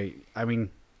Tyler Bate. I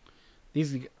mean,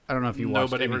 these. I don't know if you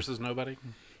watched Nobody any- versus nobody.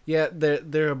 Yeah,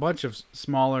 they're a bunch of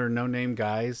smaller, no-name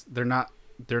guys. They're not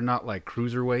like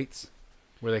cruiserweights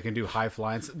where they can do high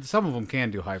flying. Some of them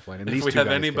can do high flying. And If these we two have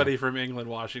guys anybody can. from England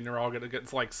watching, they're all gonna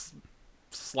get like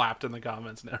slapped in the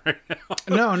comments now. Right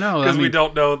now. No, because I we mean-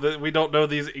 don't know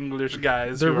these English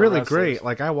guys. They're who are really wrestlers. great.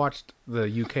 Like I watched the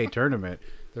UK tournament.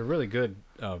 They're really good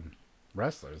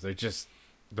wrestlers.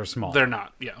 They're small. They're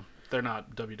not. Yeah, they're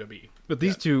not WWE. But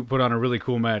these two put on a really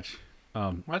cool match.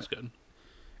 Well, that's good.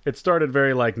 It started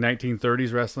very like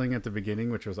 1930s wrestling at the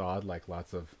beginning, which was odd, like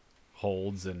lots of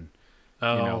holds and the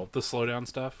slowdown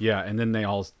stuff. Yeah, and then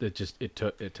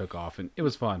it took off and it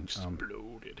was fun.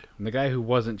 Exploded. And the guy who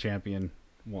wasn't champion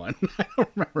won. I don't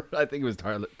remember. I think it was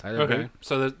Tyler. Okay, Bate.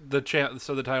 so the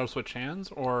title switched hands,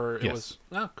 or it Yes.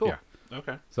 was cool. Yeah.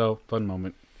 Okay. So fun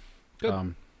moment.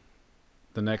 Good.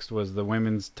 The next was the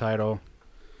women's title.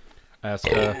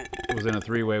 Asuka was in a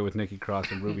 3-way with Nikki Cross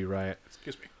and Ruby Riott.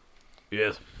 Excuse me.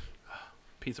 Yes.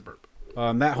 Piece of burp.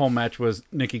 That whole match was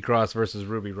Nikki Cross versus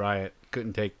Ruby Riott.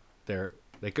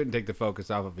 They couldn't take the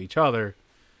focus off of each other,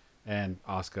 and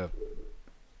Asuka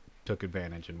took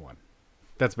advantage and won.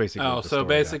 That's basically. Oh, what the so story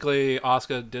basically,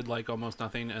 Asuka did like almost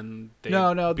nothing, and they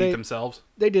beat themselves.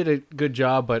 They did a good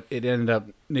job, but it ended up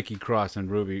Nikki Cross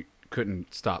and Ruby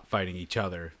couldn't stop fighting each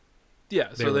other.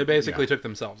 Yeah, so they basically took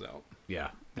themselves out. Yeah,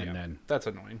 and then that's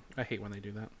annoying. I hate when they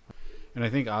do that. And I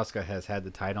think Asuka has had the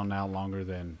title now longer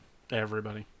than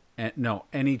everybody.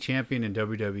 Any champion in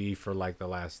WWE for like the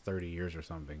last 30 years or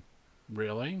something.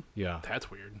 Really? Yeah, that's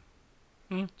weird.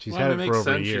 She's had it for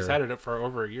over a year. She's had it for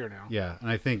over a year now. Yeah, and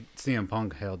I think CM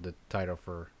Punk held the title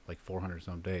for like 400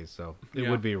 some days, so it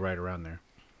would be right around there.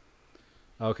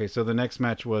 Okay, so the next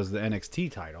match was the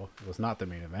NXT title. It was not the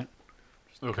main event.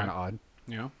 Kind of odd.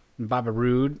 Yeah. And Bobby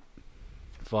Roode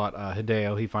fought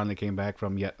Hideo. He finally came back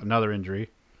from yet another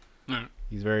injury. Yeah.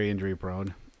 He's very injury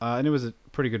prone. And it was a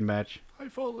pretty good match. I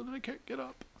fall and I can't get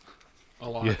up. A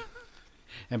lot. Yeah.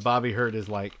 And Bobby hurt his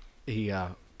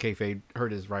kayfabe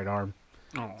hurt his right arm.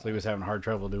 Oh. So he was having hard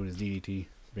trouble doing his DDT. He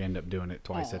ended up doing it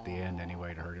twice at the end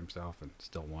anyway to hurt himself and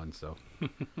still won. So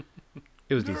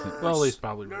it was decent. Well, at least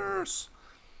probably nurse.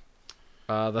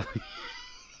 I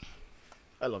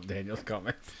love Daniel's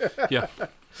comments. Yeah.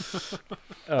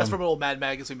 That's from an old Mad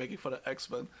Magazine making fun of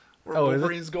X-Men. Where Oh,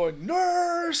 Wolverine's going,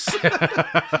 nurse!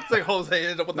 It's like Jose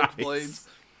ended up with those blades.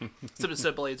 Instead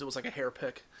of blades, it was like a hair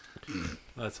pick.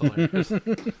 That's hilarious.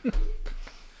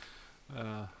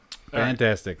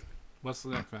 Fantastic. Right. What's the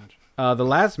next match? The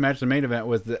last match, the main event,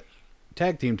 was the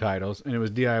tag team titles, and it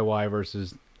was DIY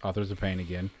versus Authors of Pain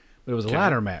again. But it was a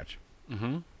ladder match.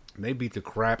 Mm-hmm. They beat the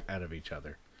crap out of each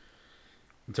other.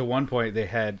 Until one point, they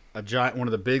had a giant, one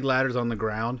of the big ladders on the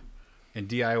ground, and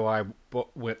DIY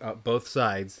went up both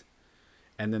sides.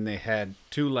 And then they had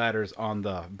two ladders on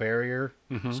the barrier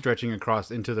stretching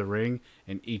across into the ring,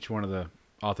 and each one of the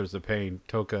Authors of Pain,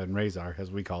 Toka and Razor,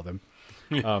 as we call them,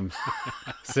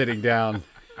 sitting down.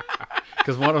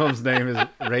 Because one of them's name is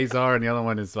Razor, and the other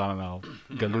one is, I don't know,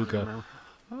 Galuka.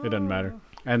 It doesn't matter.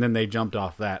 And then they jumped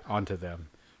off that onto them.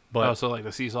 But so like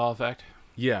the seesaw effect?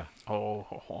 Yeah.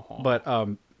 Oh. But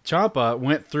Ciampa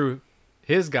went through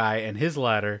his guy and his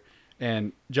ladder,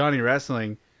 and Johnny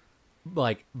Wrestling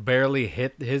like barely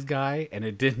hit his guy, and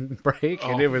it didn't break,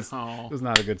 and it was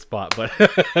not a good spot. But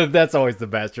that's always the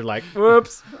best. You're like,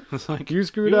 whoops, it's like, you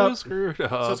screwed up.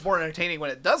 So it's more entertaining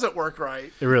when it doesn't work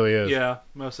right. It really is. Yeah,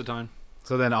 most of the time.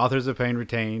 So then Authors of Pain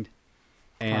retained,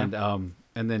 and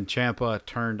then Ciampa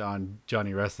turned on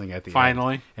Johnny Wrestling at the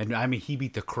Finally. end. And I mean, he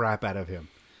beat the crap out of him.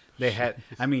 They had,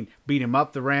 beat him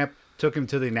up the ramp, took him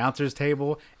to the announcer's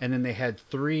table, and then they had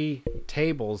 3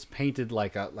 tables painted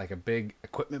like a big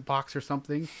equipment box or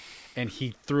something, and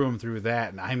he threw him through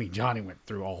that. And Johnny went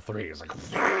through all 3. It was like,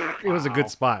 it was a good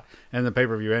spot. And the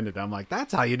pay-per-view ended. I'm like,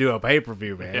 that's how you do a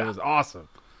pay-per-view, man. Yeah. It was awesome.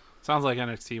 Sounds like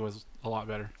NXT was a lot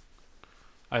better.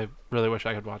 I really wish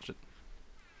I could watch it.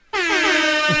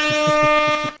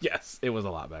 Yes, it was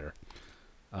a lot better.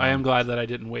 I am glad that I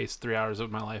didn't waste 3 hours of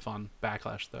my life on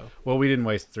Backlash, though. Well, we didn't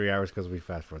waste 3 hours because we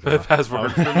fast-forwarded.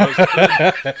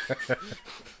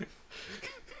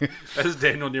 As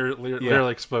Daniel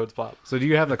literally explodes pop. So do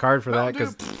you have the card for that?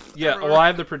 Cause, well, I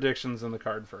have the predictions in the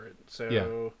card for it. So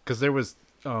yeah, because there was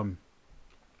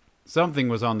something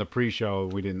was on the pre-show.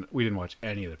 We didn't watch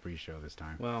any of the pre-show this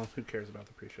time. Well, who cares about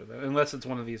the pre-show though? Unless it's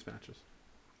one of these matches.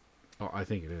 Oh, I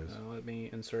think it is. Let me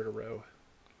insert a row.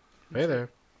 Hey there.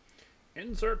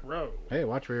 Insert row. Hey,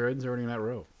 watch where you're inserting that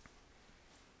row.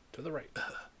 To the right.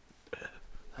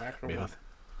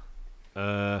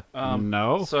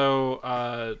 No.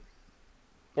 So,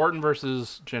 Orton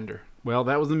versus Jinder. Well,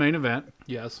 that was the main event.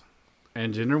 Yes.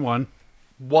 And Jinder won.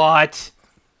 What?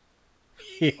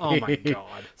 Oh my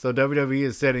god. So WWE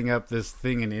is setting up this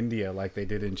thing in India like they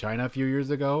did in China a few years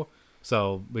ago.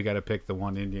 So we got to pick the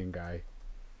one Indian guy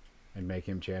and make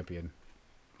him champion.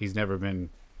 He's never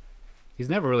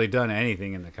really done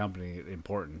anything in the company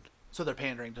important. So they're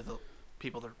pandering to the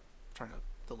people the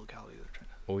locality they're trying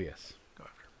to. Oh yes. Go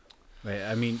after.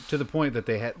 I mean, to the point that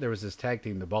there was this tag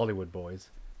team, the Bollywood Boys,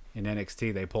 in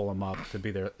NXT. They pull him up to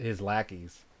be his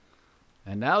lackeys,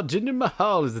 and now Jinder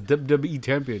Mahal is the WWE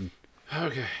champion.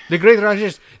 Okay. The Great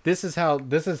Rajesh. This is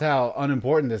how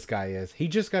unimportant this guy is. He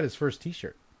just got his first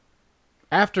T-shirt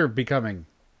after becoming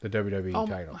the WWE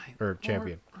title or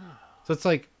champion. So it's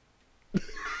like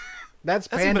that's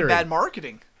pandering. Even bad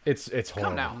marketing. It's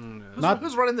horrible. Come now.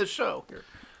 Who's running this show?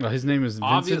 Well, his name is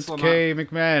Vincent K.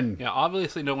 McMahon. Yeah,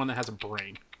 obviously no one that has a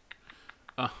brain.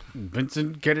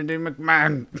 Vincent Kennedy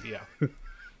McMahon. Yeah.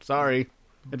 Sorry.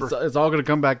 It's all going to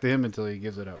come back to him until he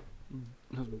gives it up.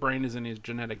 His brain is in his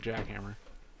genetic jackhammer.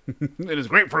 And his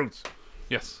grapefruits.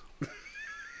 Yes.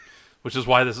 Which is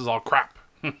why this is all crap.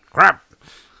 Crap.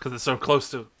 Because it's so close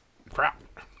to crap.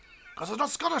 Because it's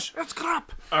not Scottish. It's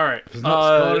crap. All right. It's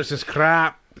not Scottish. It's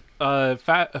crap.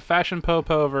 Fashion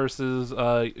Popo versus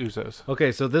Usos.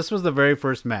 Okay, so this was the very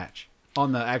first match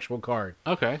on the actual card.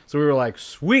 Okay. So we were like,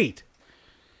 sweet.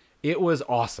 It was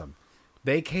awesome.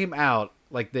 They came out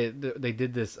like they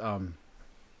did this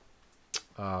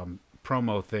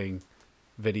promo thing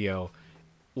video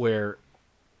where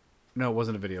no, it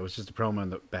wasn't a video. It was just a promo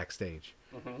in the backstage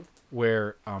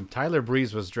where Tyler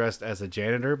Breeze was dressed as a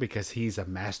janitor because he's a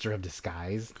master of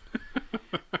disguise,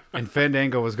 and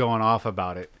Fandango was going off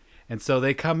about it. And so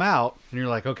they come out, and you're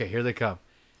like, okay, here they come.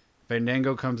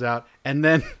 Fandango comes out, and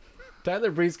then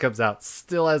Tyler Breeze comes out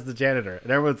still as the janitor.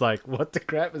 And everyone's like, what the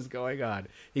crap is going on?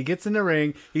 He gets in the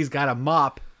ring. He's got a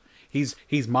mop. He's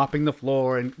mopping the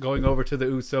floor and going over to the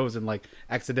Usos and like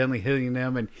accidentally hitting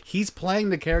them. And he's playing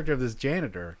the character of this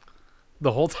janitor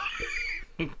the whole time.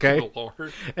 Okay. Good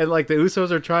Lord. And like the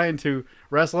Usos are trying to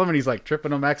wrestle him, and he's like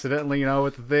tripping them accidentally,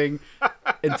 with the thing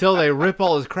until they rip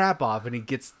all his crap off, and he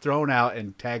gets thrown out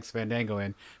and tags Fandango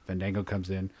in. Fandango comes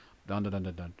in, dun dun dun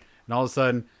dun dun, and all of a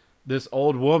sudden, this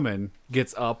old woman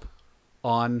gets up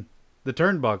on the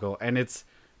turnbuckle, and it's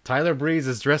Tyler Breeze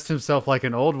has dressed himself like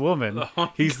an old woman.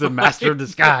 Oh, he's the master of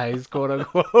disguise, quote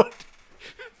unquote.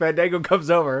 Fandango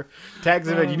comes over, tags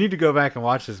him in. You need to go back and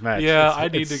watch this match. Yeah, I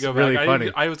need to go really back.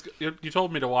 Funny. You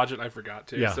told me to watch it, and I forgot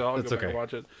to. Yeah, so I'll that's go back okay. and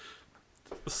watch it.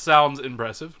 Sounds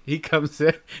impressive. He comes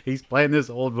in. He's playing this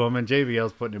old woman.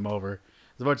 JBL's putting him over.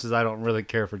 As much as I don't really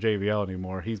care for JBL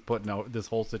anymore, he's putting this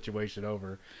whole situation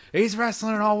over. He's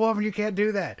wrestling an old woman. You can't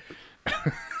do that.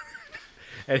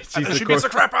 And she beats the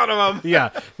crap out of him. Yeah,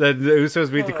 the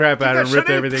Usos beat the crap out of him and rip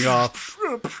everything off.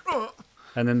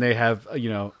 And then they have,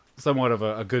 somewhat of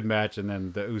a good match, and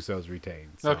then the Usos retain.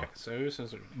 So. Okay, so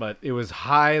Usos are... But it was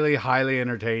highly, highly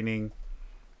entertaining,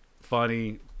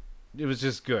 funny. It was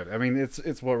just good. I mean,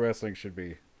 it's what wrestling should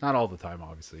be. Not all the time,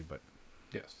 obviously, but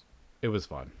yes, it was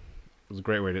fun. It was a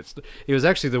great way to... It was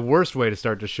actually the worst way to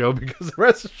start the show because the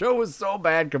rest of the show was so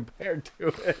bad compared to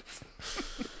it.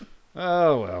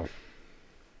 Oh, well.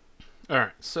 All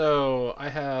right, so I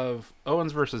have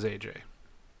Owens versus AJ.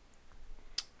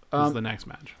 This is the next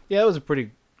match. Yeah, it was a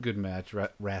pretty good match,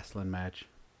 wrestling match.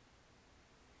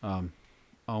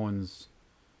 Owens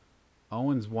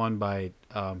won by it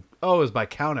was by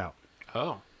countout.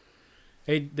 Oh.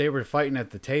 They were fighting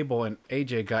at the table, and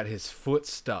AJ got his foot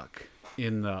stuck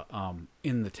in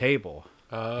the table.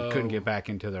 Oh. He couldn't get back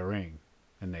into the ring,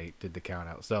 and they did the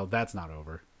countout. So that's not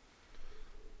over.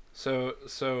 So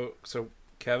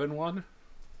Kevin won?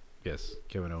 Yes,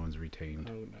 Kevin Owens retained.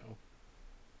 Oh no.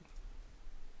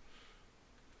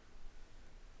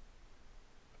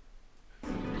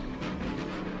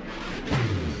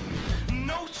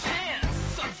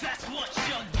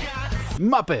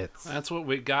 Muppets. That's what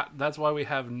we got. That's why we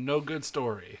have no good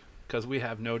story, because we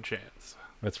have no chance.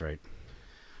 That's right.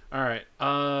 All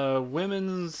right.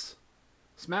 Women's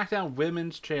SmackDown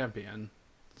Women's Champion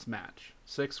match.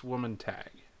 6-woman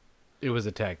tag. It was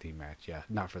a tag team match, yeah,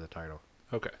 not for the title.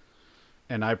 Okay.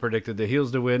 And I predicted the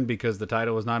heels to win because the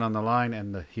title was not on the line,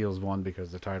 and the heels won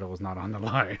because the title was not on the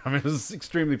line. I mean, it was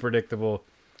extremely predictable.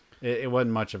 It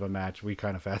wasn't much of a match. We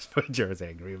kind of fast-forward. Jared's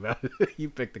angry about it. You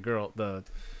picked the girl, the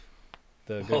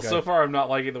good guy. So far I'm not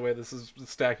liking the way this is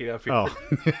stacking up here. Oh.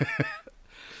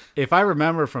 If I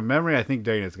remember from memory, I think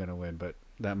Dana's going to win, but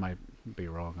that might be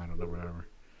wrong. I don't know,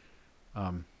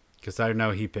 remember. Because I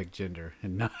know he picked Jinder,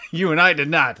 and you and I did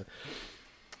not.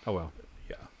 Oh, well.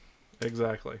 Yeah,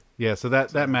 exactly. Yeah, so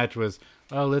that match was,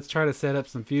 let's try to set up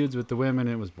some feuds with the women,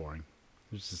 and it was boring.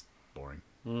 It was just boring.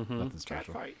 Mm-hmm. Nothing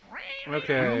special.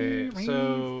 Okay,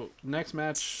 so next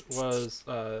match was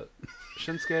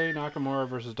Shinsuke Nakamura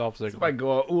versus Dolph Ziggler. If I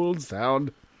go old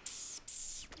sound.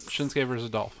 Shinsuke versus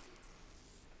Dolph.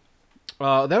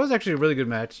 That was actually a really good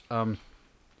match.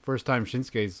 First time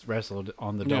Shinsuke's wrestled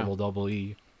on the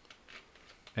WWE.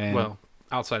 And well,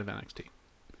 outside of NXT.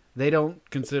 They don't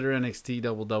consider NXT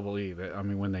WWE. I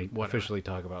mean, when they officially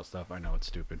talk about stuff, I know it's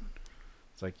stupid.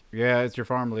 It's like, yeah, it's your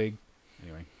farm league.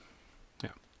 Anyway. Yeah.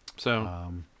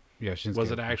 So, yeah, Shinsuke.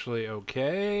 Was it actually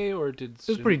okay, or did... It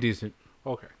was pretty decent.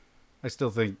 Okay. I still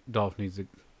think Dolph needs to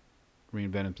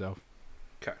reinvent himself.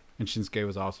 Okay. And Shinsuke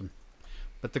was awesome.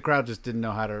 But the crowd just didn't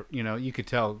know how to, you could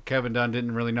tell Kevin Dunn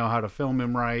didn't really know how to film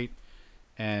him right.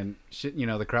 And,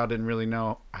 the crowd didn't really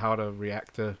know how to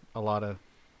react to a lot of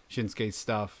Shinsuke's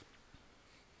stuff.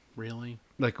 Really?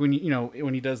 Like when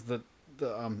when he does the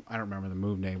I don't remember the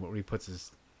move name, but when he puts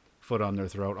his foot on their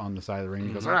throat on the side of the ring,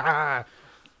 he goes, ah!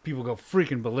 People go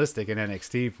freaking ballistic in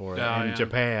NXT for it, and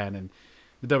Japan, and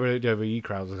the WWE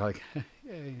crowd was like,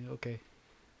 hey, okay.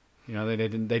 They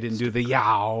didn't do the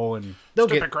yow, and they'll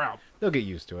get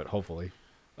used to it, hopefully.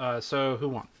 So who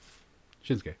won?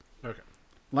 Shinsuke. Okay.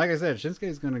 Like I said,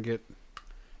 Shinsuke's gonna get.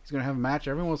 He's gonna have a match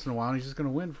every once in a while, and he's just gonna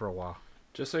win for a while.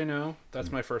 Just so you know,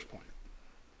 that's my first point.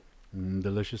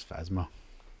 Delicious Phasma.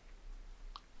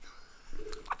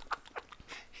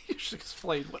 You should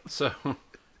explain what. So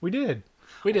we did.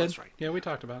 We did. That's right. Yeah, we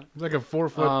talked about it. It's like a 4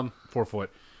 foot. 4 foot.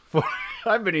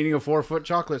 I've been eating a 4 foot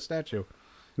chocolate statue.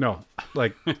 No,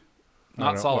 like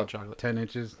not solid chocolate. 10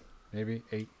 inches, maybe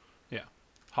 8. Yeah,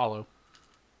 hollow.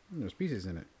 There's pieces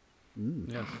in it.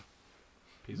 Yeah,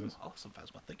 pieces. I'll have some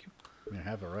Phasma, thank you. Yeah,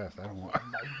 have the rest. I don't want.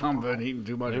 I'm been eating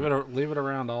too much. Leave it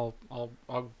around. I'll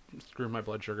screw my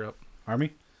blood sugar up.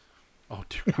 Army. Oh,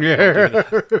 dude. Yeah.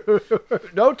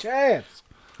 No chance.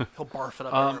 He'll barf it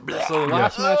up. So the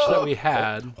last match that we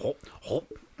had,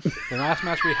 the last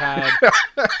match we had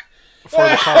for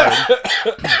the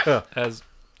card, as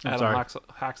Adam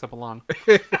hacks up a lung,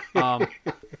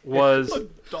 was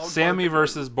Sammy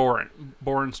versus Boren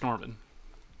Stormin.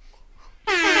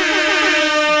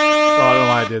 Oh, I don't know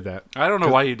why I did that. I don't know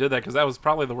why you did that, because that was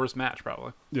probably the worst match,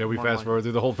 probably. Yeah, we fast forward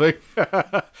through the whole thing.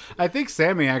 I think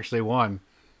Sammy actually won.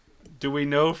 Do we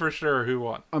know for sure who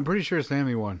won? I'm pretty sure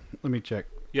Sammy won. Let me check.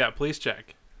 Yeah, please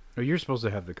check. Oh, you're supposed to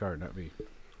have the card, not me.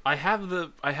 I have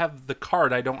the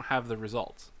card. I don't have the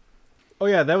results. Oh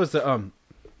yeah, that was the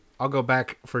I'll go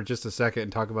back for just a second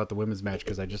and talk about the women's match,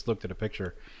 because I just looked at a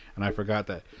picture and I forgot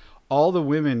that all the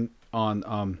women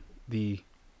on the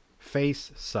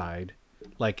face side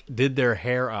like did their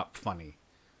hair up funny.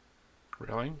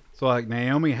 Really? So like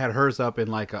Naomi had hers up in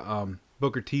like a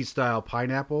Booker T style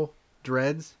pineapple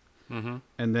dreads. Mm-hmm.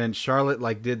 And then Charlotte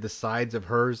like did the sides of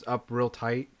hers up real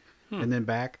tight and then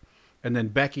back. And then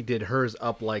Becky did hers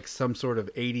up like some sort of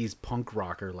 80s punk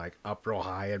rocker, like up real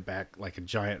high and back like a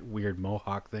giant weird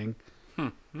mohawk thing.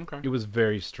 Okay. It was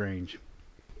very strange.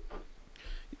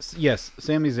 Yes,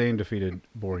 Sami Zayn defeated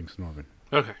Boring Snorman.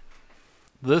 Okay.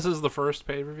 This is the first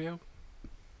pay-per-view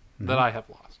that I have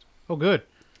lost. Oh, good.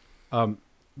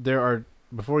 There are,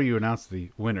 before you announce the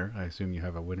winner, I assume you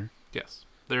have a winner. Yes.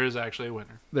 There is actually a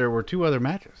winner. There were 2 other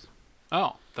matches.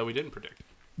 Oh, that we didn't predict.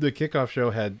 The kickoff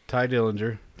show had Ty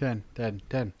Dillinger, 10.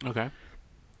 Okay.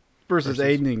 Versus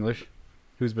Aiden English,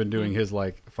 who's been doing his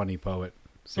like funny poet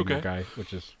singer guy,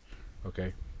 which is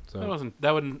okay. So that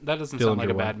doesn't sound like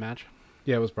a bad match.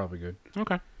 Yeah, it was probably good.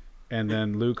 Okay. And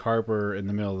then Luke Harper in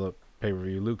the middle of the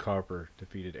pay-per-view. Luke Harper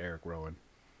defeated Eric Rowan.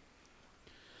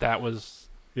 That was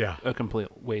a complete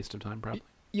waste of time, probably.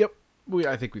 Yep.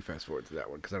 I think we fast forward to that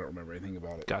one because I don't remember anything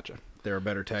about it. Gotcha. They're a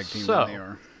better tag team than they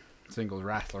are singles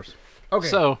wrestlers. Okay.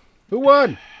 So who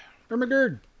won?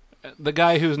 Ermagerd. The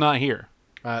guy who's not here.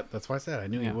 That's why I said I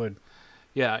knew he would.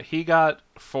 Yeah, he got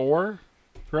 4,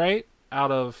 right?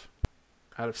 Out of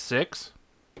 6.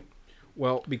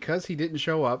 Well, because he didn't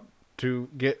show up to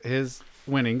get his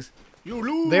winnings, you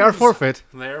lose. They are forfeit.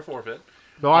 They are forfeit.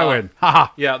 So I win.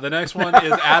 Haha. Yeah, the next one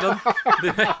is Adam.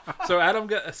 So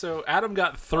Adam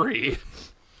got 3,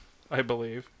 I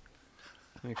believe.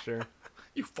 Make sure.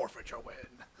 You forfeit your win.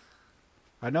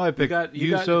 I know I picked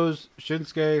Usos,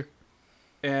 Shinsuke,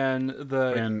 and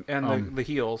the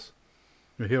heels.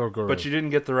 The heel girl. But you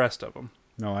didn't get the rest of them.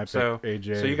 No, I picked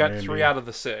AJ. So you got Randy. 3 out of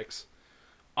the 6.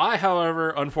 I, however,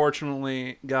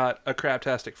 unfortunately got a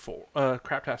Craptastic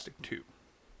 2.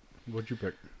 What'd you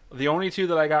pick? The only 2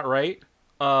 that I got right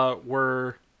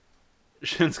were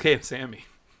Shinsuke and Sammy.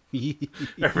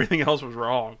 Everything else was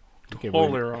wrong.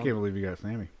 Totally wrong. I can't believe you got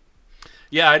Sammy.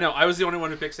 Yeah, I know. I was the only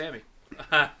one who picked Sammy.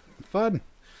 Fun.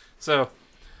 So,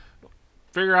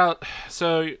 figure out.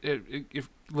 So, if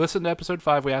listen to episode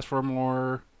 5, we asked for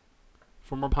more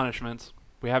punishments.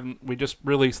 We just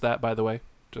released that, by the way.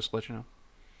 Just to let you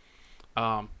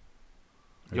know.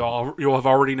 You'll have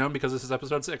already known because this is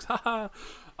episode 6.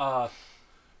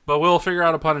 But we'll figure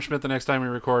out a punishment the next time we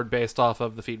record based off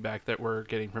of the feedback that we're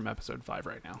getting from episode 5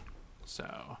 right now.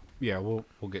 So yeah, we'll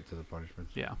get to the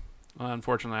punishments. Yeah,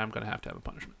 unfortunately, I'm going to have a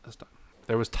punishment this time.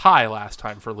 There was tie last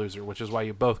time for loser, which is why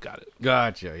you both got it.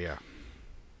 Gotcha. Yeah.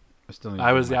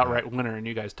 I was the outright winner, and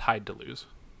you guys tied to lose.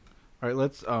 All right,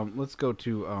 let's go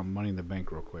to Money in the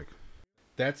Bank real quick.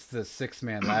 That's the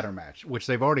 6-man ladder match, which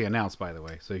they've already announced, by the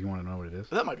way. So you want to know what it is?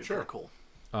 That might be pretty cool.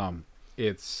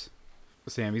 It's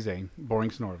Sami Zayn,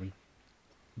 Boring Snorvin,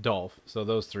 Dolph. So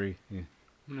those 3.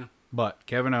 Yeah. But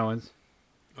Kevin Owens.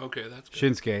 Okay, that's good.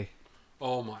 Shinsuke.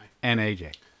 Oh my. And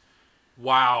AJ.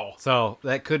 Wow. So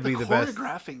that could be the best.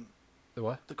 The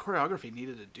what? The choreography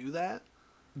needed to do that.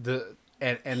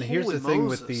 And here's the thing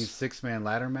with these 6-man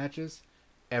ladder matches,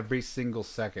 every single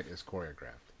second is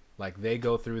choreographed. Like they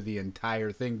go through the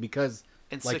entire thing because,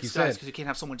 and like 6 you guys, said, because you can't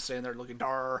have someone standing there looking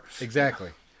dar.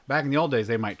 Exactly. Back in the old days,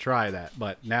 they might try that,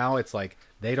 but now it's like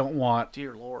they don't want.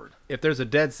 Dear Lord. If there's a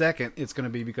dead second, it's going to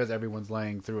be because everyone's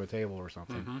laying through a table or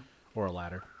something, Mm-hmm. or a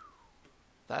ladder.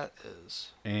 That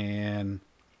is. And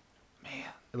man,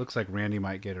 it looks like Randy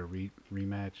might get a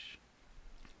rematch.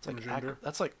 It's like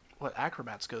that's like what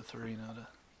acrobats go through, you know.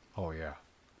 Oh yeah,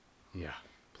 yeah.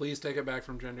 Please take it back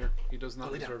from Jinder. He does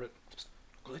not deserve it. Just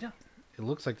go down. It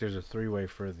looks like there's a 3-way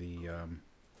for the,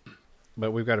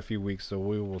 but we've got a few weeks, so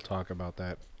we will talk about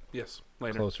that. Yes,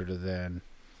 later. Closer to then.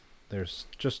 There's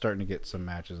just starting to get some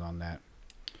matches on that.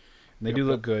 And they do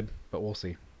look good, but we'll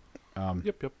see.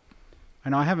 Yep. I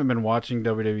know I haven't been watching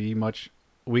WWE much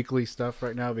weekly stuff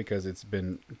right now because it's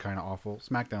been kind of awful.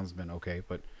 SmackDown's been okay,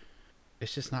 but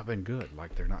it's just not been good.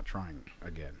 Like, they're not trying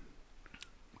again.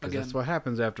 Because that's what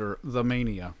happens after the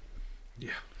Mania.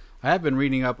 Yeah. I have been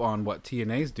reading up on what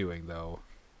TNA's doing, though,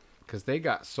 because they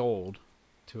got sold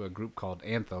to a group called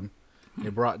Anthem. They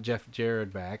brought Jeff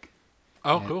Jarrett back.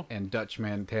 Oh, cool. And Dutch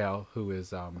Mantel, who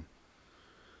is,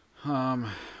 what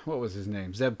was his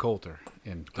name? Zeb Coulter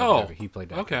in WWE. He played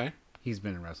that. Okay. Guy. He's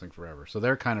been in wrestling forever. So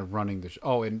they're kind of running the show.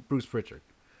 Oh, and Bruce Pritchard.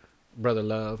 Brother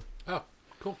Love. Oh,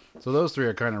 cool. So those three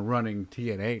are kind of running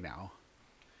TNA now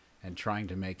and trying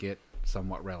to make it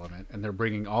somewhat relevant. And they're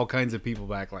bringing all kinds of people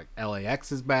back. Like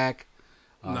LAX is back.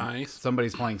 Nice.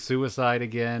 Somebody's playing Suicide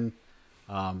again.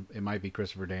 It might be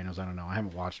Christopher Daniels. I don't know. I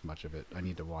haven't watched much of it. I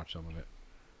need to watch some of it.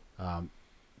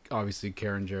 Obviously,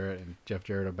 Karen Jarrett and Jeff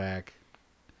Jarrett are back.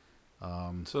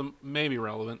 So maybe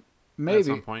relevant. Maybe. At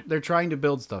some point. They're trying to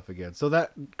build stuff again. So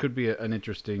that could be an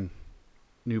interesting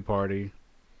new party.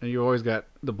 And you always got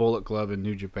the Bullet Club in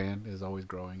New Japan is always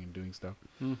growing and doing stuff.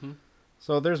 Mm-hmm.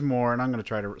 So there's more, and I'm going to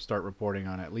try to start reporting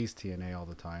on at least TNA all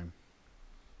the time.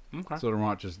 Okay. So they're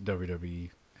not just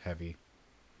WWE heavy.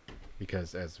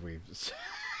 Because as we've...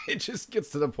 it just gets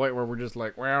to the point where we're just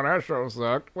like, well, that show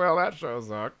sucked. Well, that show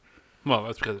sucked. Well,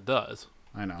 that's because it does.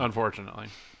 I know. Unfortunately.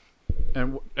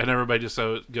 And everybody just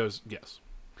goes, yes.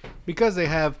 Because they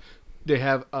have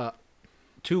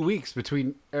 2 weeks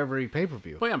between every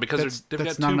pay-per-view. Well, yeah, because they've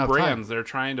got two brands. They're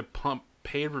trying to pump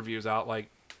pay-per-views out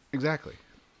like... Exactly.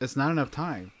 It's not enough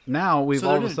time. Now we've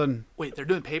all of a sudden... Wait, they're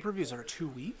doing pay-per-views every 2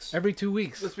 weeks? Every 2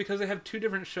 weeks. It's because they have two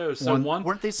different shows. So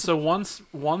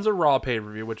one's a Raw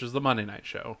pay-per-view, which is the Monday night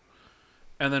show.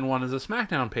 And then one is a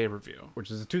SmackDown pay-per-view.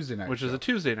 Which is a Tuesday night Which is a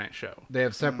Tuesday night show. They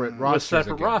have separate rosters. With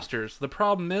separate again. rosters. The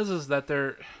problem is that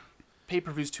they're...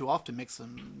 Pay-per-views too often makes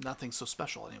them nothing so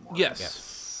special anymore.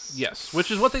 Yes. Which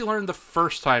is what they learned the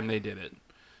first time they did it.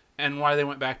 And why they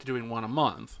went back to doing one a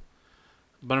month.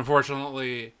 But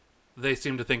unfortunately, they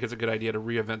seem to think it's a good idea to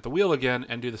reinvent the wheel again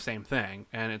and do the same thing.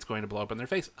 And it's going to blow up in their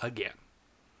face again.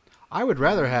 I would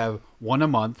rather have one a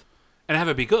month. And have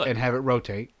it be good. And have it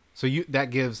rotate. So that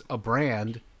gives a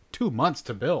brand 2 months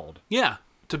to build. Yeah.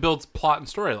 To build plot and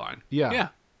storyline. Yeah. Yeah.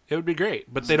 It would be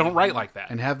great. But they don't write like that.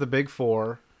 And have the big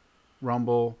four.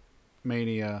 Rumble,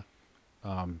 Mania,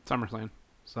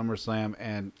 SummerSlam,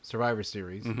 and Survivor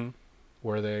Series,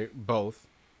 where they both.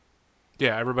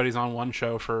 Yeah, everybody's on one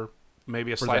show for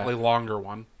maybe a slightly longer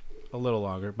one. A little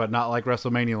longer, but not like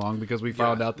WrestleMania long, because we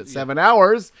found out that 7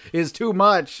 hours is too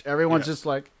much. Everyone's just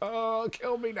like, oh,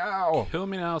 kill me now. Kill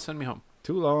me now, send me home.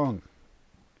 Too long.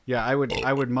 Yeah, I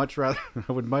would much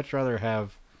rather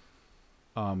have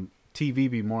TV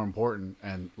be more important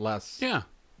and less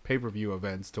pay-per-view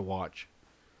events to watch.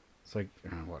 It's like,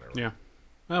 whatever. Yeah.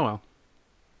 Oh, well.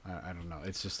 I don't know.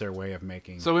 It's just their way of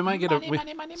making... So we might get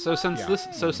money.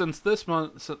 Since this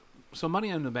month... So Money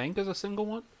in the Bank is a single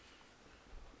one?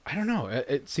 I don't know.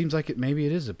 It seems like maybe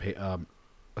it is a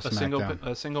single...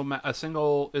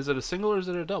 Is it a single or is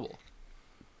it a double?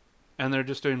 And they're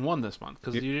just doing one this month,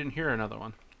 because you didn't hear another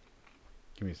one.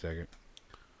 Give me a second.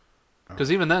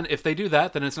 Because even then, if they do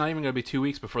that, then it's not even going to be 2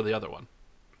 weeks before the other one.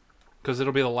 Because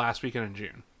it'll be the last weekend in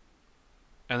June.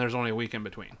 And there's only a week in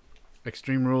between.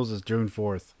 Extreme Rules is June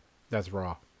 4th. That's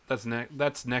Raw.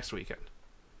 That's next weekend.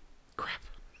 Crap.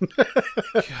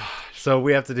 So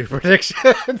we have to do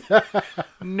predictions.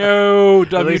 No,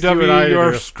 WWE,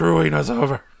 you're screwing us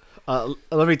over.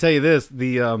 Let me tell you this: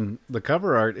 the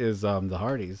cover art is the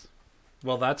Hardys.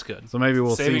 Well, that's good. So maybe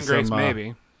we'll Saving see Grace, some.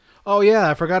 maybe. Oh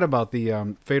yeah, I forgot about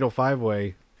the Fatal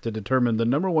 5-Way to determine the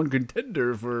number one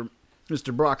contender for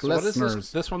Mr. Brock Lesnar. What is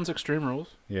this? This one's Extreme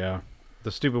Rules. Yeah,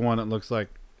 the stupid one that looks like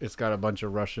it's got a bunch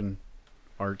of Russian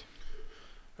art.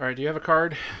 All right, do you have a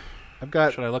card?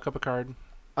 Should I look up a card?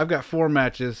 I've got 4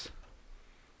 matches.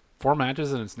 4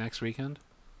 matches and it's next weekend?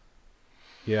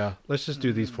 Yeah, let's just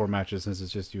do these 4 matches since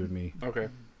it's just you and me. Okay.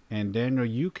 And Daniel,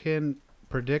 you can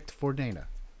predict for Dana.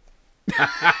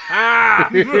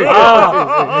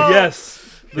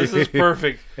 Yes. This is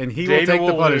perfect. And he will take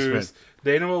the punishment.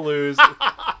 Dana will lose.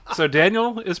 So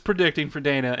Daniel is predicting for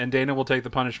Dana, and Dana will take the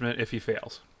punishment if he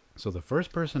fails. So the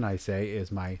first person I say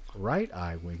is my right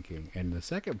eye winking, and the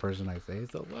second person I say is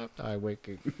the left eye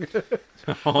winking.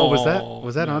 Oh,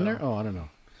 was that on there? Oh, I don't know.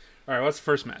 All right, what's the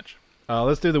first match?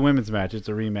 Let's do the women's match. It's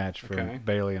a rematch for Okay.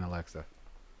 Bailey and Alexa.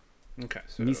 Okay,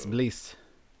 so Miss Bliss.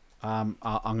 I'm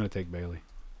gonna take Bailey.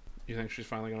 you think she's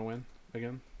finally going to win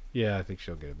again? Yeah, I think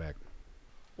she'll get it back.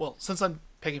 Well, since I'm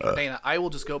picking for Dana, I will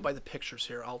just go by the pictures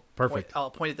here. Perfect. I'll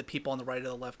point at the people on the right or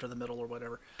the left or the middle or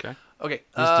whatever. Okay. Okay.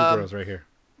 These two girls right here.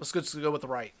 Let's go with the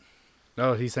right.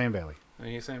 Oh, he's saying Bailey. Are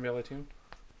you saying Bailey too?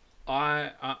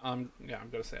 I'm going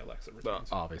to say Alexa retains.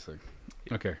 Obviously.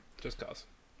 Okay. Just cause.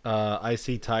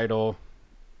 IC title,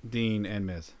 Dean and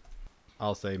Miz.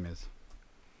 I'll say Miz.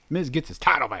 Miz gets his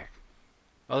title back.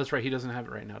 Oh, that's right. He doesn't have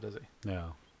it right now, does he?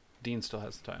 No. Dean still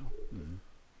has the title. Mm-hmm.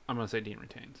 I'm going to say Dean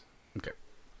retains. Okay.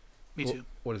 Me too.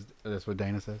 What is that's what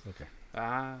Dana says? Okay.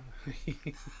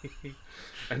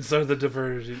 And so the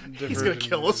diversion. He's gonna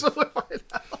kill us. That's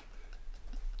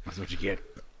what you get.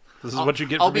 This is what you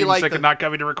get for being sick and not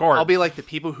coming to record. I'll be like the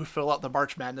people who fill out the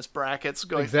March Madness brackets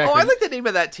going, Exactly. oh, I like the name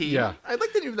of that team. Yeah. I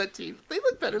like the name of that team. They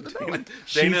look better than that one.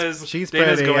 She's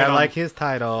pretty. I like his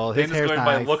title. His Dana's hair's going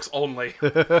nice. by looks only.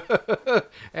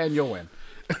 And you'll win.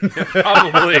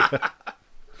 Probably.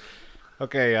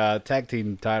 Okay, tag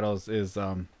team titles is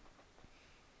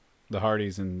the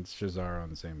Hardys and Cesaro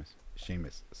and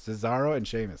Sheamus. Cesaro and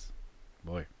Sheamus.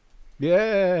 Boy.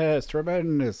 Yes,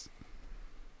 tremendous.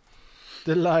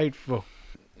 Delightful.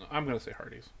 I'm going to say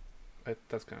Hardys.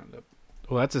 That's kind of...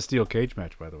 Well, that's a steel cage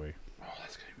match, by the way. Oh,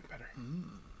 that's going to be better.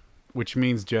 Which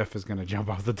means Jeff is going to jump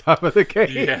off the top of the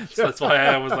cage. Yes, that's why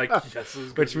I was like, yes,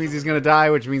 which means he's going to die,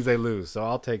 which means they lose. So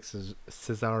I'll take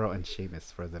Cesaro and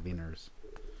Sheamus for the winners.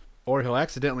 Or he'll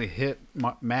accidentally hit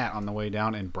Matt on the way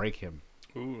down and break him.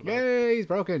 Ooh, Yay, he's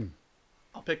broken.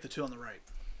 I'll pick the two on the right.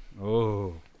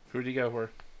 Oh. Who do you go for?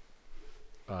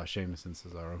 Sheamus and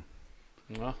Cesaro.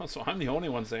 Well, so I'm the only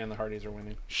one saying the Hardys are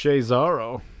winning.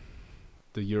 Cesaro.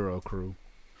 The Euro crew.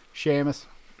 Sheamus.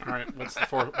 All right, what's the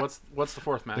fourth? What's the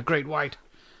fourth match? The Great White.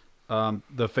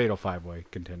 The Fatal 5-Way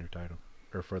contender title,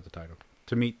 or for the title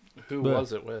to meet. Who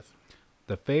was it with?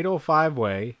 The Fatal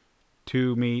 5-Way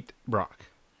to meet Brock.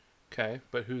 Okay,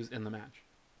 but who's in the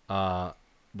match?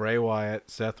 Bray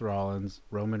Wyatt, Seth Rollins,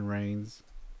 Roman Reigns,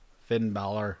 Finn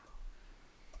Balor,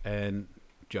 and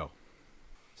Joe.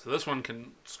 So this one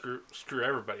can screw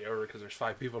everybody over because there's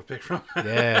 5 people to pick from.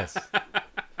 Yes.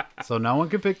 So no one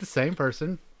can pick the same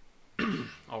person.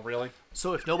 Oh, really?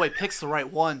 So if nobody picks the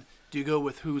right one, do you go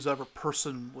with whose other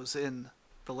person was in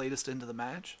the latest into the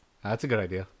match? That's a good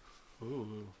idea.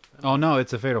 Ooh. Oh no,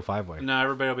 it's a Fatal 5-Way. No,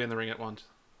 everybody will be in the ring at once.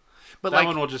 But that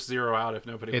one will just zero out if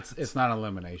nobody. It's not an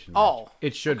elimination. Oh, match.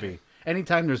 It should be.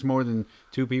 Anytime there's more than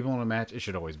 2 people in a match, it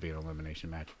should always be an elimination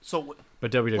match. So,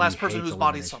 but WWE last person hates whose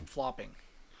body elimination. stopped flopping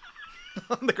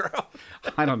on the ground.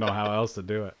 I don't know how else to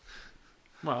do it.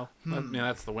 Well,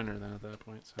 that's the winner then at that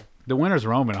point. So the winner's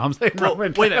Roman. I'm saying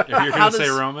Roman. Wait a minute. You're going to say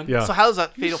Roman? Yeah. So how does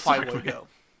that Fatal 5-Way go?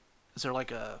 Is there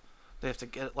like a... They have to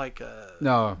get like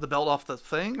the belt off the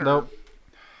thing? Or Nope.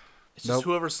 It's just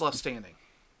whoever's left standing.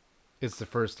 It's the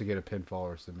first to get a pinfall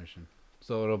or submission.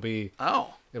 So it'll be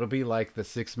like the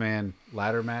 6-man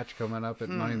ladder match coming up at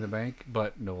Money in the Bank,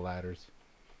 but no ladders.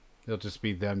 It'll just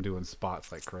be them doing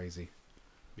spots like crazy.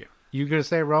 Yeah. You gonna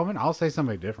say Roman? I'll say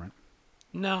somebody different.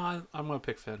 No, I'm going to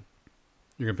pick Finn.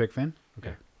 You're gonna pick Finn?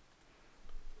 Okay.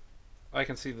 Yeah. I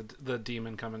can see the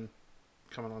demon coming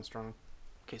on strong.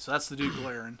 Okay, so that's the dude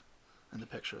glaring in the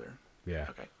picture there. Yeah.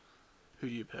 Okay. Who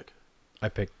do you pick? I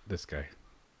picked this guy.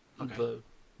 Okay.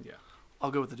 Yeah.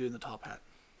 I'll go with the dude in the top hat.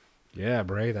 Yeah,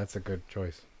 Bray, that's a good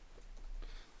choice.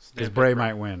 Because Bray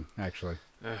might win, actually.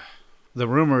 The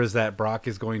rumor is that Brock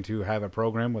is going to have a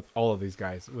program with all of these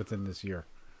guys within this year.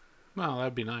 Well,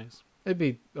 that'd be nice. It'd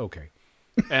be okay.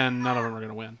 And none of them are going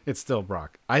to win. It's still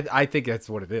Brock. I think that's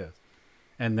what it is.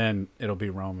 And then it'll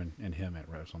be Roman and him at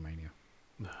WrestleMania.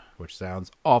 Which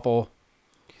sounds awful.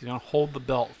 He's going to hold the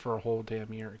belt for a whole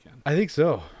damn year again. I think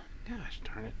so. Gosh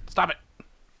darn it. Stop it.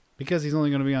 Because he's only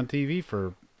going to be on TV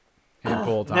for a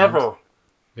handful of times. Never.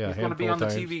 Yeah, he's going to be on the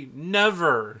TV.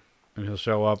 Never. And he'll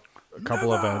show up a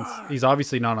couple events. He's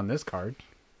obviously not on this card.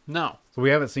 No. So we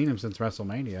haven't seen him since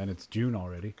WrestleMania, and it's June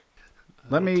already.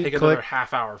 Let me take click another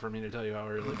half hour for me to tell you how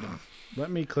early. Let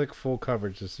me click full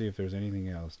coverage to see if there's anything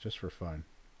else, just for fun.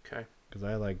 Okay. Because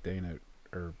I like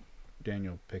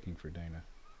Daniel picking for Dana.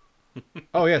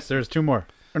 Oh yes, there's 2 more.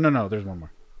 Or no, there's 1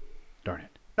 more. Darn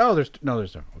it. No, there's no.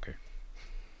 Okay.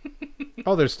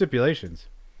 Oh, there's stipulations.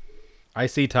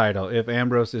 IC title. If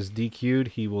Ambrose is DQ'd,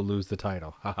 he will lose the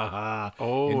title. Ha ha ha.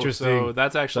 Oh, interesting. So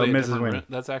that's actually a different win.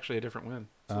 That's actually a different win.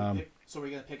 So we're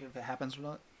gonna pick if it happens or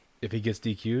not. If he gets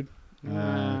DQ'd,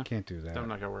 can't do that. I'm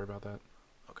not gonna worry about that.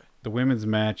 Okay. The women's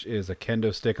match is a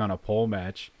kendo stick on a pole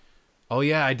match. Oh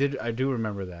yeah, I do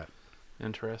remember that.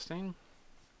 Interesting.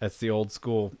 That's the old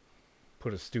school.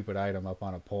 Put a stupid item up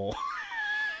on a pole.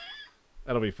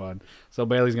 That'll be fun. So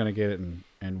Bailey's gonna get it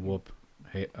and whoop.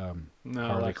 No,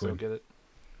 Harley Lex will Quinn. get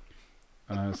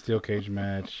it. Steel cage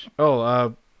match.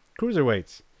 Oh,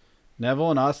 cruiserweights.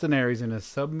 Neville and Austin Aries in a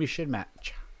submission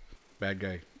match. Bad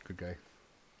guy, good guy.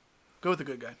 Go with the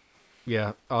good guy.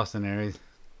 Yeah, Austin Aries.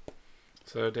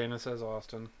 So Dana says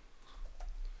Austin.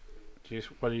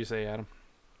 What do you say, Adam?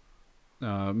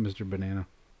 Mr. Banana.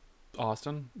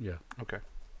 Austin? Yeah. Okay.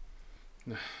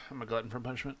 I'm a glutton for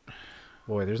punishment.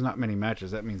 Boy, there's not many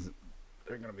matches. That means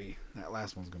that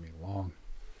last one's gonna be long.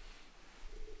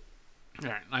 All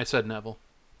right, I said Neville.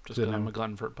 Just Said because I'm Neville. a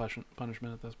glutton for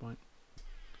punishment at this point.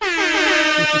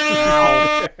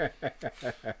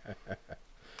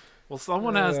 Well,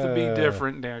 someone has to be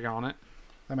different, daggone it.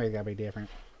 Somebody's gotta be different.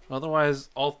 Otherwise,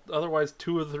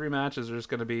 2 of the 3 matches are just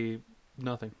going to be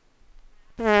nothing.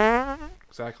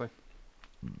 Exactly.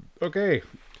 Okay,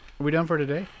 are we done for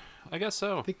today? I guess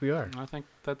so. I think we are. I think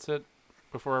that's it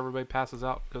before everybody passes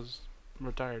out because I'm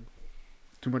retired.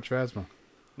 Too much Phasma.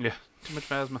 Yeah, too much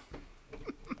Phasma.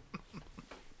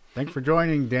 Thanks for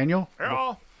joining, Daniel.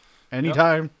 Yeah.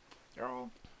 Anytime. Yeah.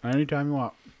 Anytime you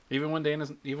want. Even when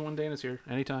Dana's here,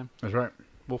 anytime. That's right.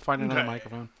 We'll find another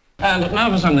microphone. And now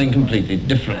for something completely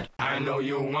different. I know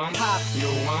you want pop, you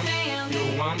want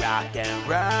rock and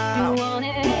roll. You want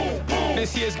it?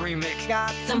 This year's remix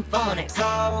got Some phonics. soul.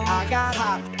 I got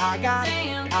hop, I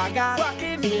got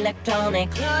rockin'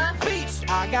 Electronic. beats.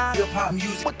 I got hip hop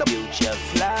music with the future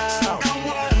flow. So don't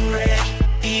worry,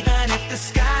 even if the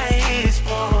sky is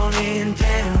falling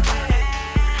down.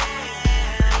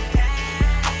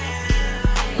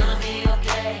 Gonna be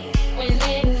okay when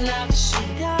it knocks you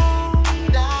down.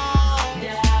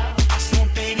 So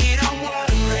baby, don't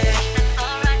worry.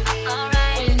 Alright.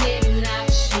 When it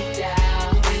knocks you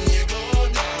down. When you go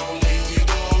down,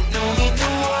 no need to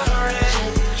worry.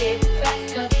 Just get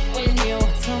back up when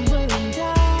you're tumbling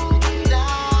down.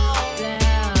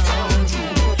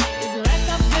 It's like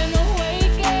I've been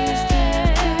awakened.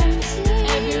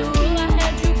 Every rule I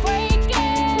had you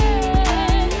breaking.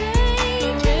 The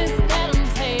risk that I'm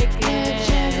taking.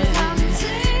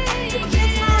 The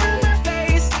beats are in my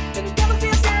face, and the devil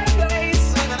feels out of place.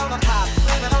 Living on the hop,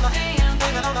 living on the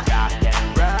rock and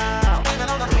roll, living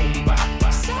on the rumba.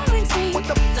 Sorry, take With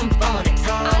the some phonics. I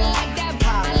like that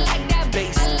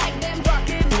bass, I like that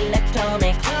rockin'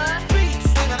 electronic. beats,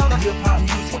 living on the hip hop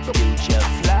music with the future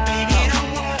flow. Baby,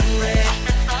 don't worry,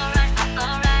 Alright.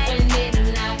 When it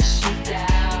knocks you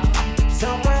down.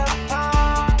 somewhere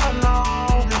far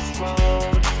along this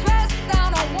road, Press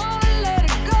down, I wanna let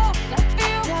it go. I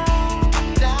feel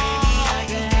down.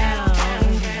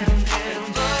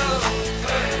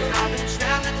 I've been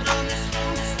traveling on this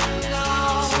road so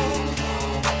long,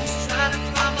 just trying to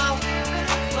find my way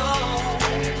home.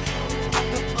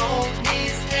 The old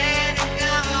is dead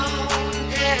and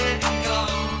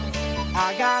gone. I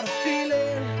got a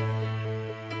feeling.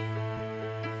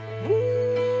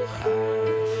 I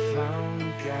found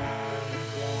God.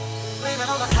 Living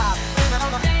on the hop, living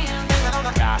on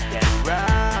the rock and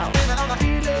roll, living on the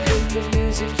feeling. The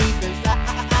music keeping so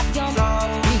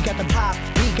we got the pop,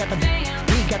 we got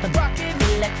the rockin'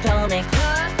 Electronic.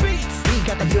 beats, we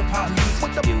got the hip hop music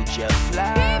with the future flow.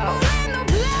 In the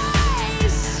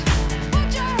place. Put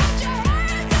your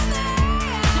hands in the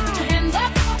air. Put your hands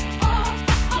up.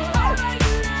 Alright,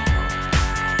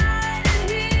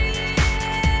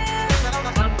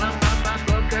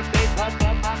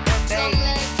 so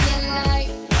let's get light.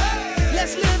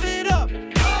 Let's live it up. If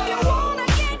you wanna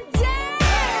get down.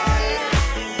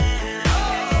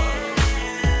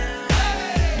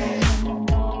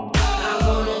 I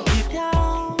wanna get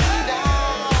down.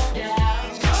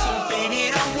 So baby,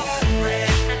 don't worry.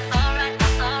 Alright.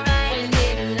 When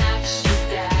it knocks you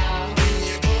down.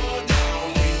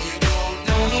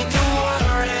 No need to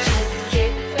worry. Just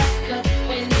get back up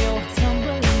when you're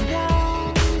tumbling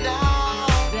down.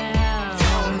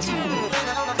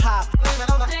 Living on the hop, living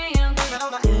on the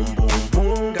boom, boom,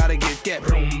 boom. Gotta get that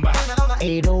rumba.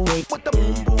 808. With the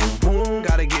boom, boom, boom.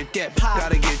 Gotta get that pop.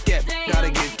 Gotta get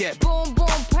that. Boom,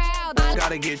 boom, proud.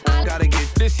 Gotta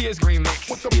get this year's remix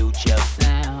with the future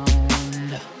Sound.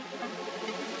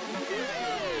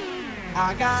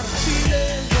 I got a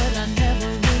feeling.